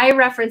 and I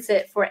reference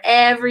it for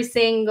every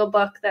single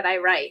book that I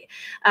write,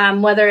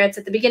 whether it's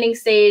at the beginning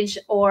stage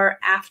or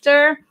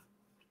after.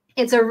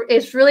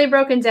 It's really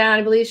broken down.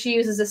 I believe she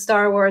uses a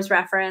Star Wars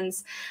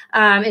reference.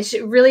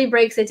 It really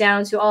breaks it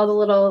down to all the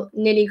little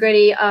nitty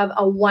gritty of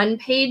a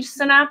one-page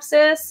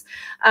synopsis.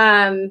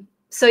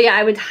 So yeah,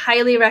 I would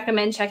highly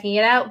recommend checking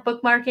it out,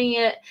 bookmarking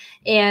it,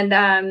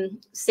 and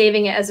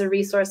saving it as a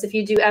resource. If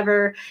you do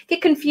ever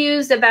get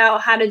confused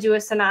about how to do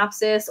a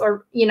synopsis,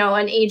 or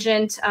an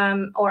agent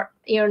or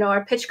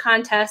a pitch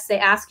contest, they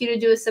ask you to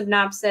do a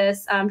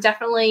synopsis,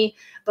 definitely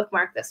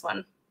bookmark this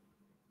one.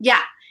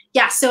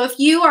 Yeah, so if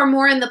you are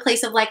more in the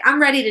place of like,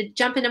 I'm ready to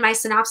jump into my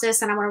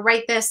synopsis and I want to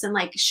write this and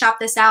like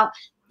shop this out,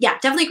 yeah,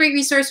 definitely a great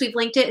resource. We've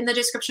linked it in the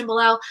description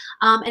below.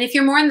 And if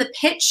you're more in the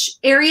pitch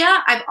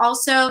area,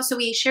 so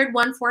we shared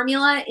one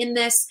formula in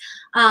this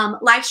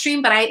live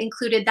stream, but I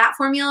included that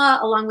formula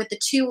along with the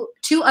two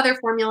other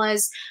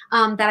formulas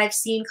that I've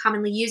seen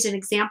commonly used and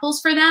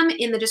examples for them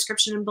in the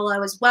description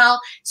below as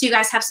well. So you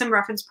guys have some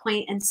reference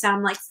point and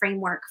some like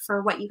framework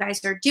for what you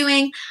guys are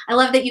doing. I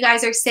love that you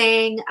guys are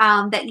saying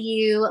that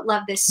you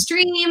love this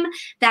stream,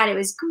 that it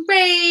was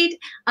great.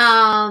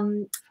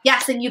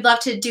 Yes, and you'd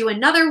love to do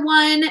another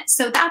one.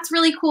 So that's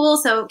really cool.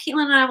 So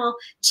Katlyn and I will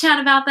chat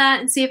about that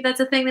and see if that's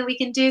a thing that we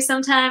can do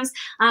sometimes.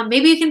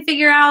 Maybe you can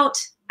figure out,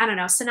 I don't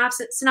know,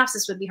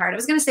 synopsis would be hard. I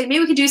was going to say maybe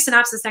we could do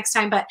synopsis next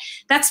time, but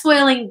that's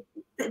spoiling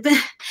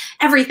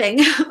everything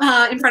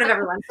in front of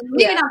everyone. So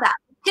maybe not that.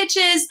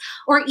 Pitches,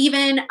 or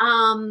even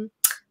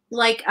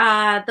like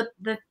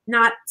the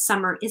not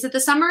summary. Is it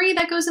the summary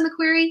that goes in the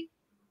query?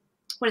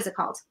 What is it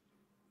called?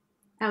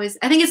 I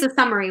think it's a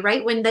summary,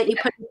 right? When that you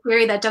put in a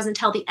query that doesn't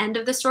tell the end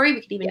of the story,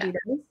 we could even do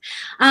those.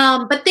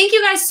 But thank you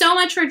guys so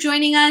much for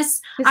joining us.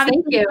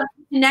 Thank you.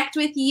 Connect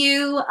with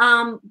you.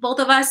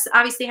 Both of us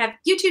obviously have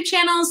YouTube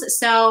channels,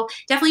 so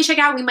definitely check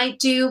out. We might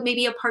do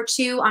maybe a part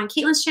 2 on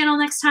Katlyn's channel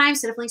next time,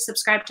 so definitely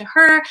subscribe to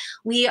her.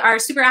 We are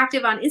super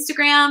active on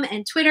Instagram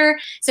and Twitter,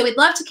 so we'd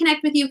love to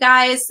connect with you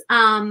guys.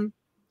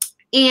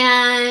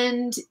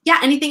 And yeah,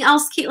 anything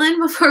else,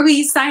 Katlyn, before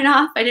we sign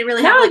off? I didn't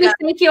really have just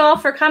thank you all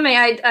for coming.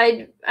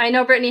 I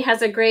know Brittany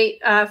has a great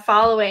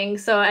following,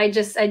 so I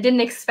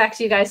didn't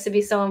expect you guys to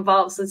be so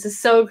involved. So this is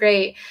so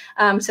great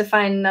to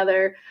find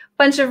another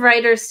bunch of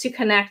writers to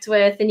connect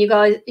with, and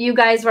you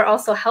guys were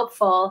also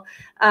helpful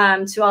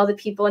to all the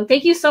people. And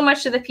thank you so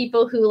much to the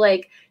people who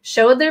like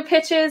showed their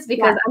pitches,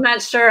 because I'm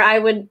not sure I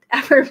would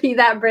ever be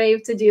that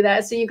brave to do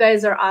that. So you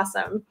guys are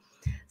awesome.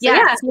 So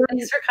yeah,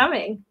 thanks for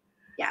coming.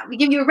 Yeah, we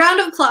give you a round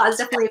of applause,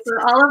 definitely, for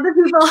all of the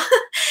people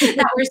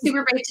that were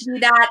super brave to do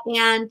that.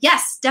 And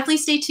yes, definitely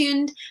stay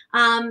tuned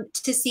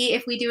to see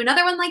if we do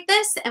another one like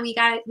this. And we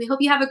hope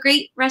you have a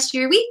great rest of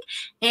your week.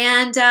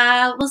 And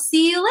we'll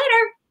see you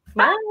later.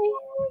 Bye.